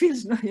magnetic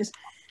fields. No? Yes.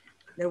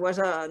 There was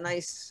a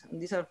nice,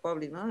 and these are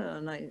public,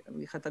 no?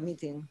 We had a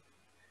meeting,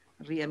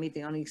 a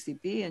meeting on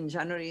eXTP in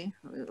January,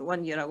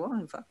 1 year ago,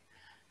 in fact,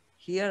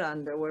 here,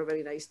 and there were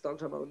very nice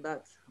talks about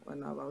that,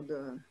 and about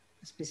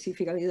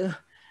specifically the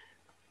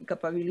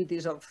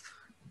capabilities of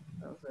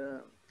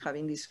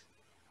having this,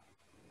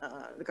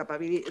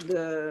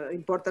 the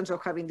importance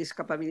of having this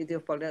capability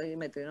of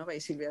polarimetry, no? By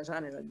Silvia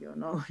Zane, that you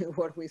know, you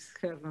work with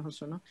her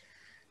also, no?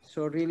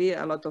 So really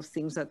a lot of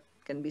things that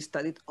can be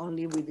studied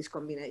only with this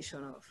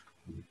combination of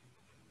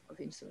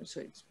instruments. So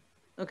it's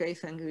okay.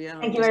 Thank you. Yeah,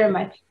 thank you very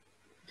much.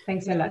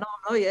 Thanks a lot. No,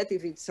 not yet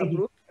if it's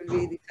approved.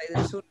 Will be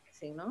decided soon, I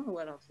think, no?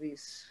 One of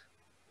these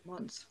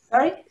months.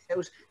 Sorry?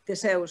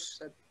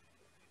 Theseus,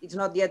 it's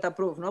not yet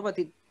approved, no? But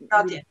it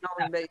not will yet. be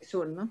known very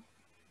soon, no?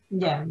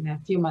 Yeah, in a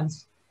few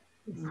months.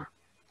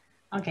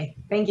 Okay,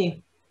 thank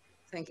you.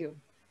 Thank you.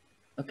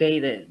 Okay,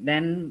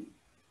 then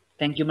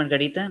thank you,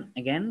 Margarita,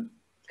 again.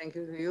 Thank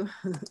you to you.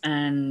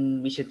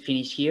 And we should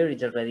finish here.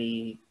 It's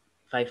already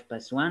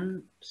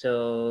 1:05.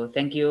 So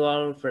thank you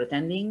all for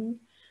attending,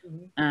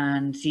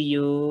 and see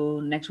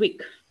you next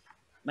week.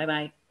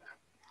 Bye-bye.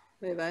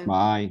 Bye-bye.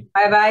 Bye.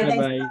 Bye-bye.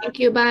 Bye-bye. Thank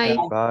you. Bye.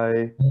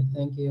 Bye.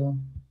 Thank you.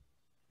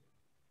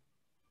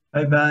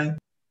 Bye-bye.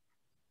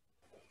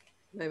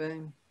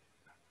 Bye-bye.